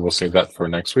 So we'll save that for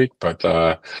next week. But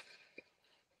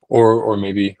or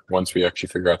maybe once we actually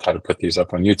figure out how to put these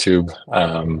up on YouTube,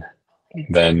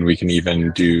 then we can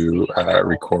even do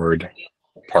record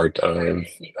part of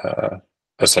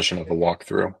a session of a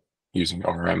walkthrough using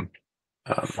ORM,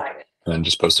 and then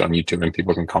just post it on YouTube, and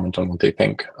people can comment on what they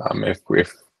think. If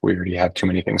we already have too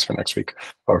many things for next week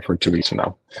or for 2 weeks from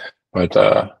now, but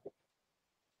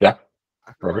yeah.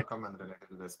 I have a comment related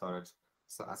to the storage.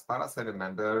 So as far as I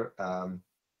remember,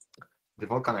 the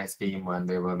Vulkanized team, when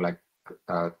they were like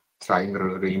trying to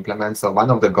re-implement, so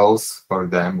one of the goals for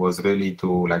them was really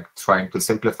to like trying to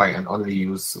simplify and only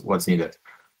use what's needed.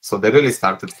 So they really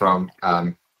started from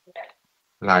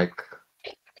like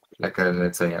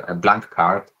let's say a blank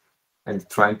card, and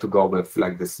trying to go with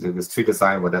like this tree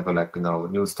design, whatever, like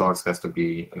new stores has to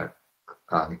be like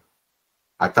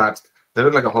attached. There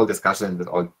was like a whole discussion with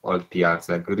all PRs.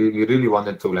 Like we really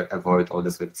wanted to like avoid all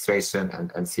this registration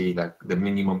and see like the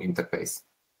minimum interface.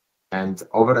 And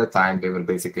over the time, they were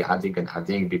basically adding and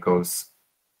adding because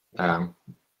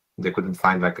they couldn't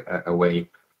find like a way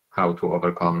how to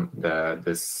overcome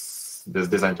this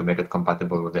design to make it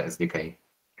compatible with the SDK.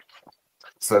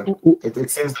 So it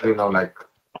seems that, you know, like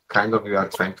kind of we are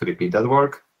trying to repeat that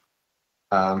work.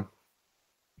 And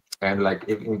like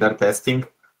in their testing,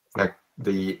 like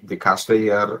the cache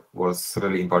layer was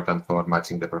really important for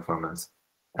matching the performance.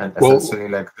 And essentially,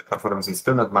 like the performance is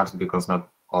still not matched because not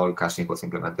all caching was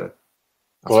implemented.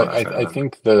 Well, I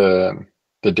think the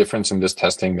difference in this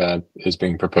testing that is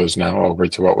being proposed now over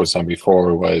to what was done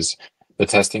before was the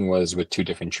testing was with two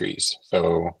different trees.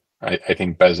 So I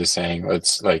think Bez is saying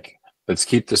let's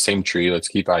keep the same tree, let's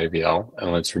keep IVL,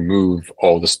 and let's remove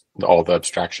all the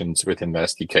abstractions within the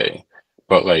SDK.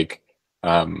 But like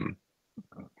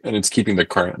and it's keeping the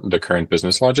current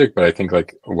business logic. But I think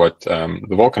like what the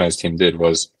Vulcanized team did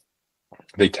was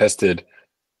they tested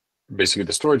basically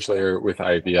the storage layer with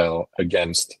IVL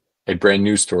against a brand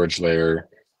new storage layer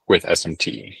with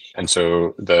SMT. And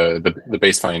so the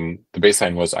baseline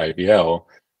was IVL,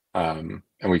 and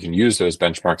we can use those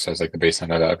benchmarks as like the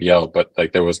baseline of IVL, but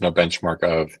like there was no benchmark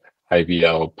of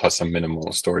IVL plus some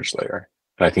minimal storage layer.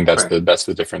 And I think that's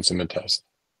the difference in the test.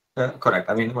 Correct.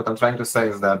 I mean, what I'm trying to say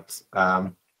is that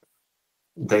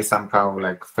they somehow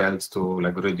like failed to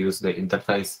like reduce the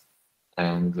interface,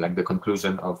 and like the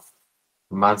conclusion of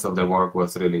months of the work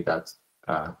was really that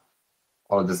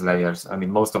all these layers, I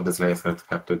mean, most of these layers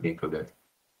have to be included.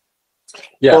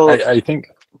 Yeah, well, I think,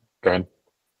 go ahead.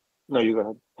 No, you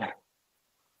go ahead.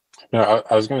 No,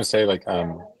 I was going to say like,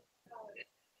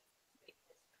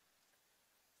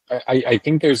 I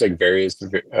think there's like various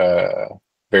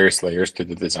layers to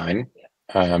the design.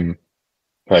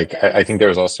 Like I think there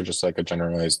was also just like a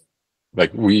generalized,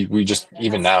 like we just,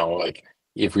 even now, like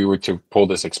if we were to pull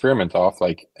this experiment off,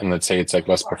 like, and let's say it's like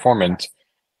less performant,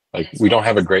 like we don't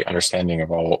have a great understanding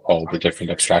of all the different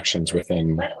abstractions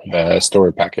within the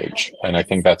store package. And I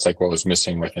think that's like what was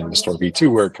missing within the store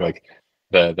v2 work. Like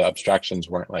the abstractions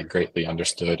weren't like greatly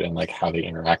understood and like how they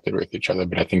interacted with each other.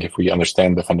 But I think if we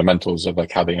understand the fundamentals of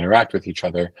like how they interact with each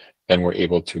other, then we're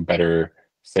able to better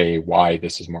say why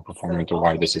this is more performant or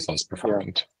why this is less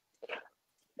performant. Yeah.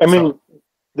 I mean,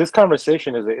 this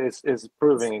conversation is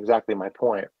proving exactly my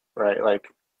point, right? Like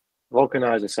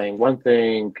Vulcanized is saying one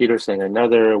thing, Peter's saying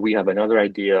another, we have another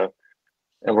idea,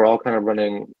 and we're all kind of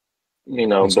running, you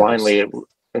know, blindly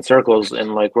in circles,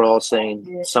 and like we're all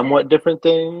saying somewhat different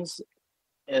things,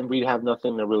 and we have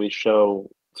nothing to really show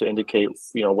to indicate,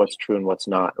 you know, what's true and what's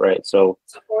not, right? So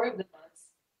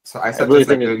I said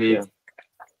really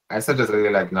I said just really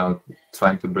like now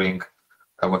trying to bring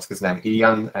what's his name,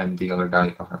 Ian, and the other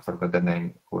guy, I forgot the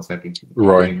name, who was like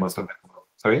Roy. Most of them.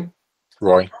 Sorry,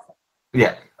 Roy.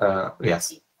 Yeah.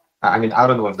 Yes. I mean,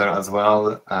 Aaron was there as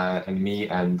well, and me,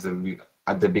 and we,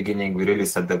 at the beginning we really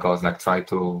set the goals, like try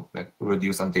to like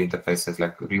reduce on the interfaces,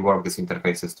 like rework these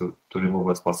interfaces to remove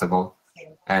what's possible.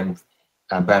 And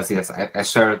Baz, yes, I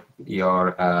shared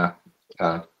your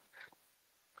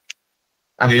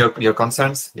I mean your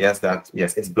concerns. Yes,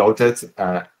 it's bloated,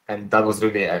 and that was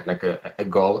really like a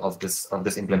goal of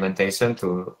this implementation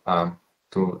to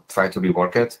try to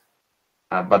rework it.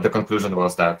 But the conclusion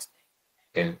was that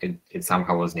it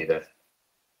somehow was needed.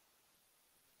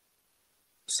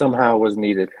 Somehow was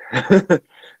needed.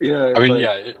 Yeah, I mean, like,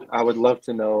 yeah. I would love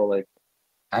to know, like,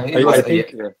 I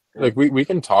think like we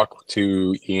can talk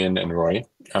to Ian and Roy.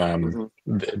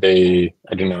 They,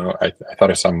 I don't know. I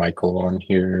thought I saw Michael on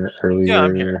here earlier. Yeah,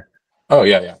 I'm here. Oh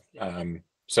yeah.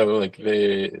 So like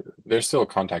there's still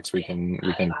contacts we can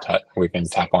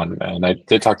tap on, and I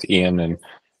did talk to Ian, and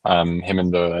him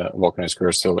and the Vulcanized crew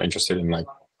are still interested in like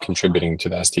contributing to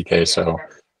the SDK. So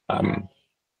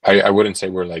I wouldn't say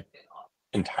we're like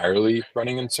entirely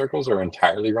running in circles or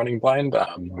entirely running blind.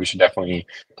 We should definitely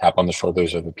tap on the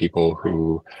shoulders of the people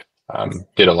who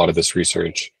did a lot of this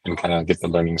research and kind of get the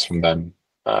learnings from them.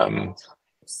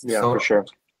 Yeah, for sure.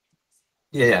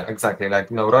 Yeah, exactly. Like,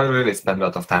 Roy really spent a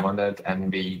lot of time on it,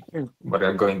 and we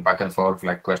were going back and forth,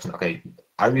 like, question, okay,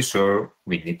 are we sure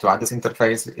we need to add this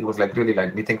interface? It was like really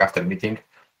like meeting after meeting,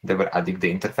 they were adding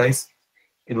the interface.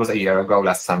 It was a year ago,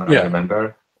 last summer, I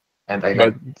remember. And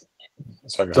I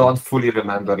don't fully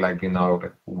remember, like,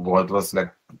 what was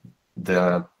like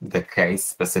the case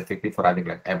specifically for adding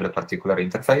like every particular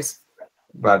interface.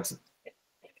 But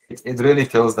it really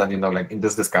feels that, like in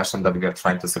this discussion that we are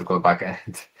trying to circle back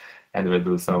and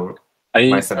redo. So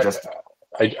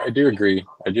I do agree.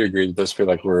 It does feel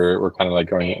like we're kind of like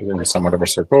going in somewhat of a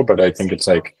circle, but I think it's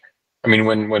like I mean,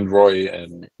 when Roy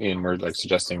and Ian were like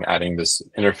suggesting adding this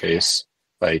interface,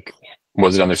 like,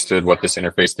 was it understood what this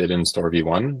interface did in Store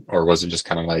V1, or was it just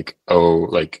kind of like, oh,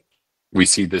 like we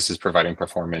see this is providing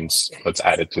performance, let's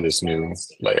add it to this new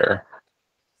layer?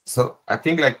 So I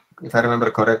think, like, if I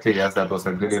remember correctly, yes, that was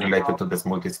like really related to this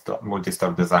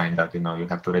multi-store design that, you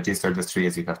have to register the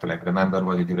trees, you have to like remember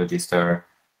what you register,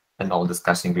 and all these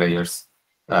caching layers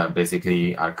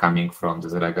basically are coming from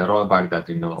this like a rollback that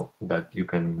that you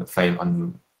can fail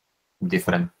on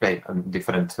different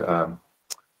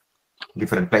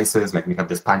places. Like we have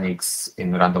these panics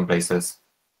in random places.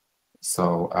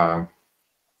 So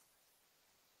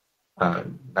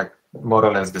like more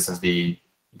or less, this is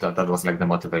that was like the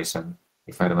motivation,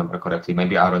 if I remember correctly.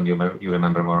 Maybe Aaron, you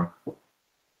remember more.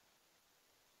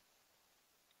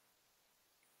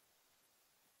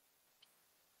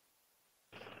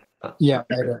 Yeah,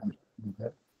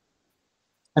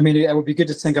 I mean, it would be good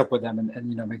to sync up with them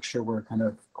and make sure we're kind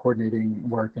of coordinating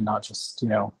work and not just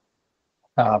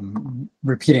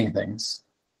repeating things.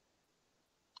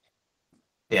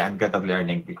 Yeah, and get up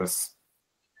learning, because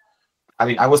I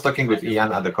mean, I was talking with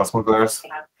Ian at the Cosmos.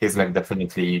 He's like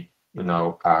definitely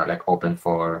like open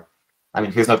for. I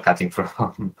mean, he's not cutting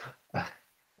from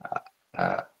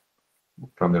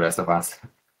from the rest of us,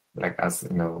 like us,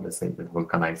 let's say the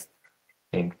vulcanized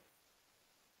thing.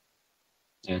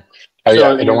 Yeah, I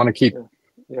don't want to keep.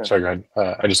 Yeah. Sorry, go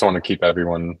ahead. I just want to keep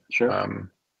everyone. Sure.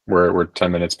 We're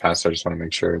 10 minutes past. So I just want to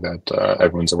make sure that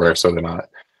everyone's aware, so they're not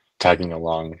tagging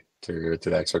along to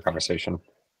the extra conversation.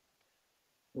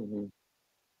 Mm-hmm.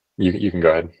 You can go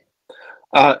ahead.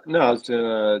 No, I was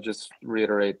gonna just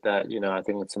reiterate that I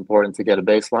think it's important to get a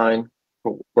baseline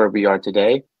for where we are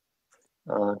today,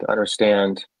 to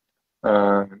understand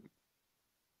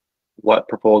what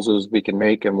proposals we can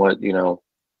make and what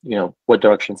what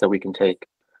directions that we can take.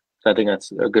 So I think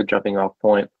that's a good jumping off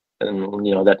point, and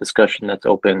that discussion that's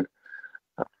open.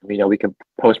 We can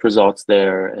post results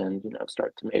there and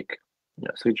start to make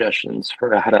suggestions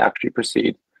for how to actually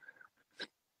proceed.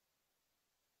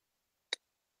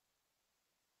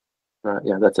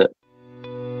 Yeah, that's it.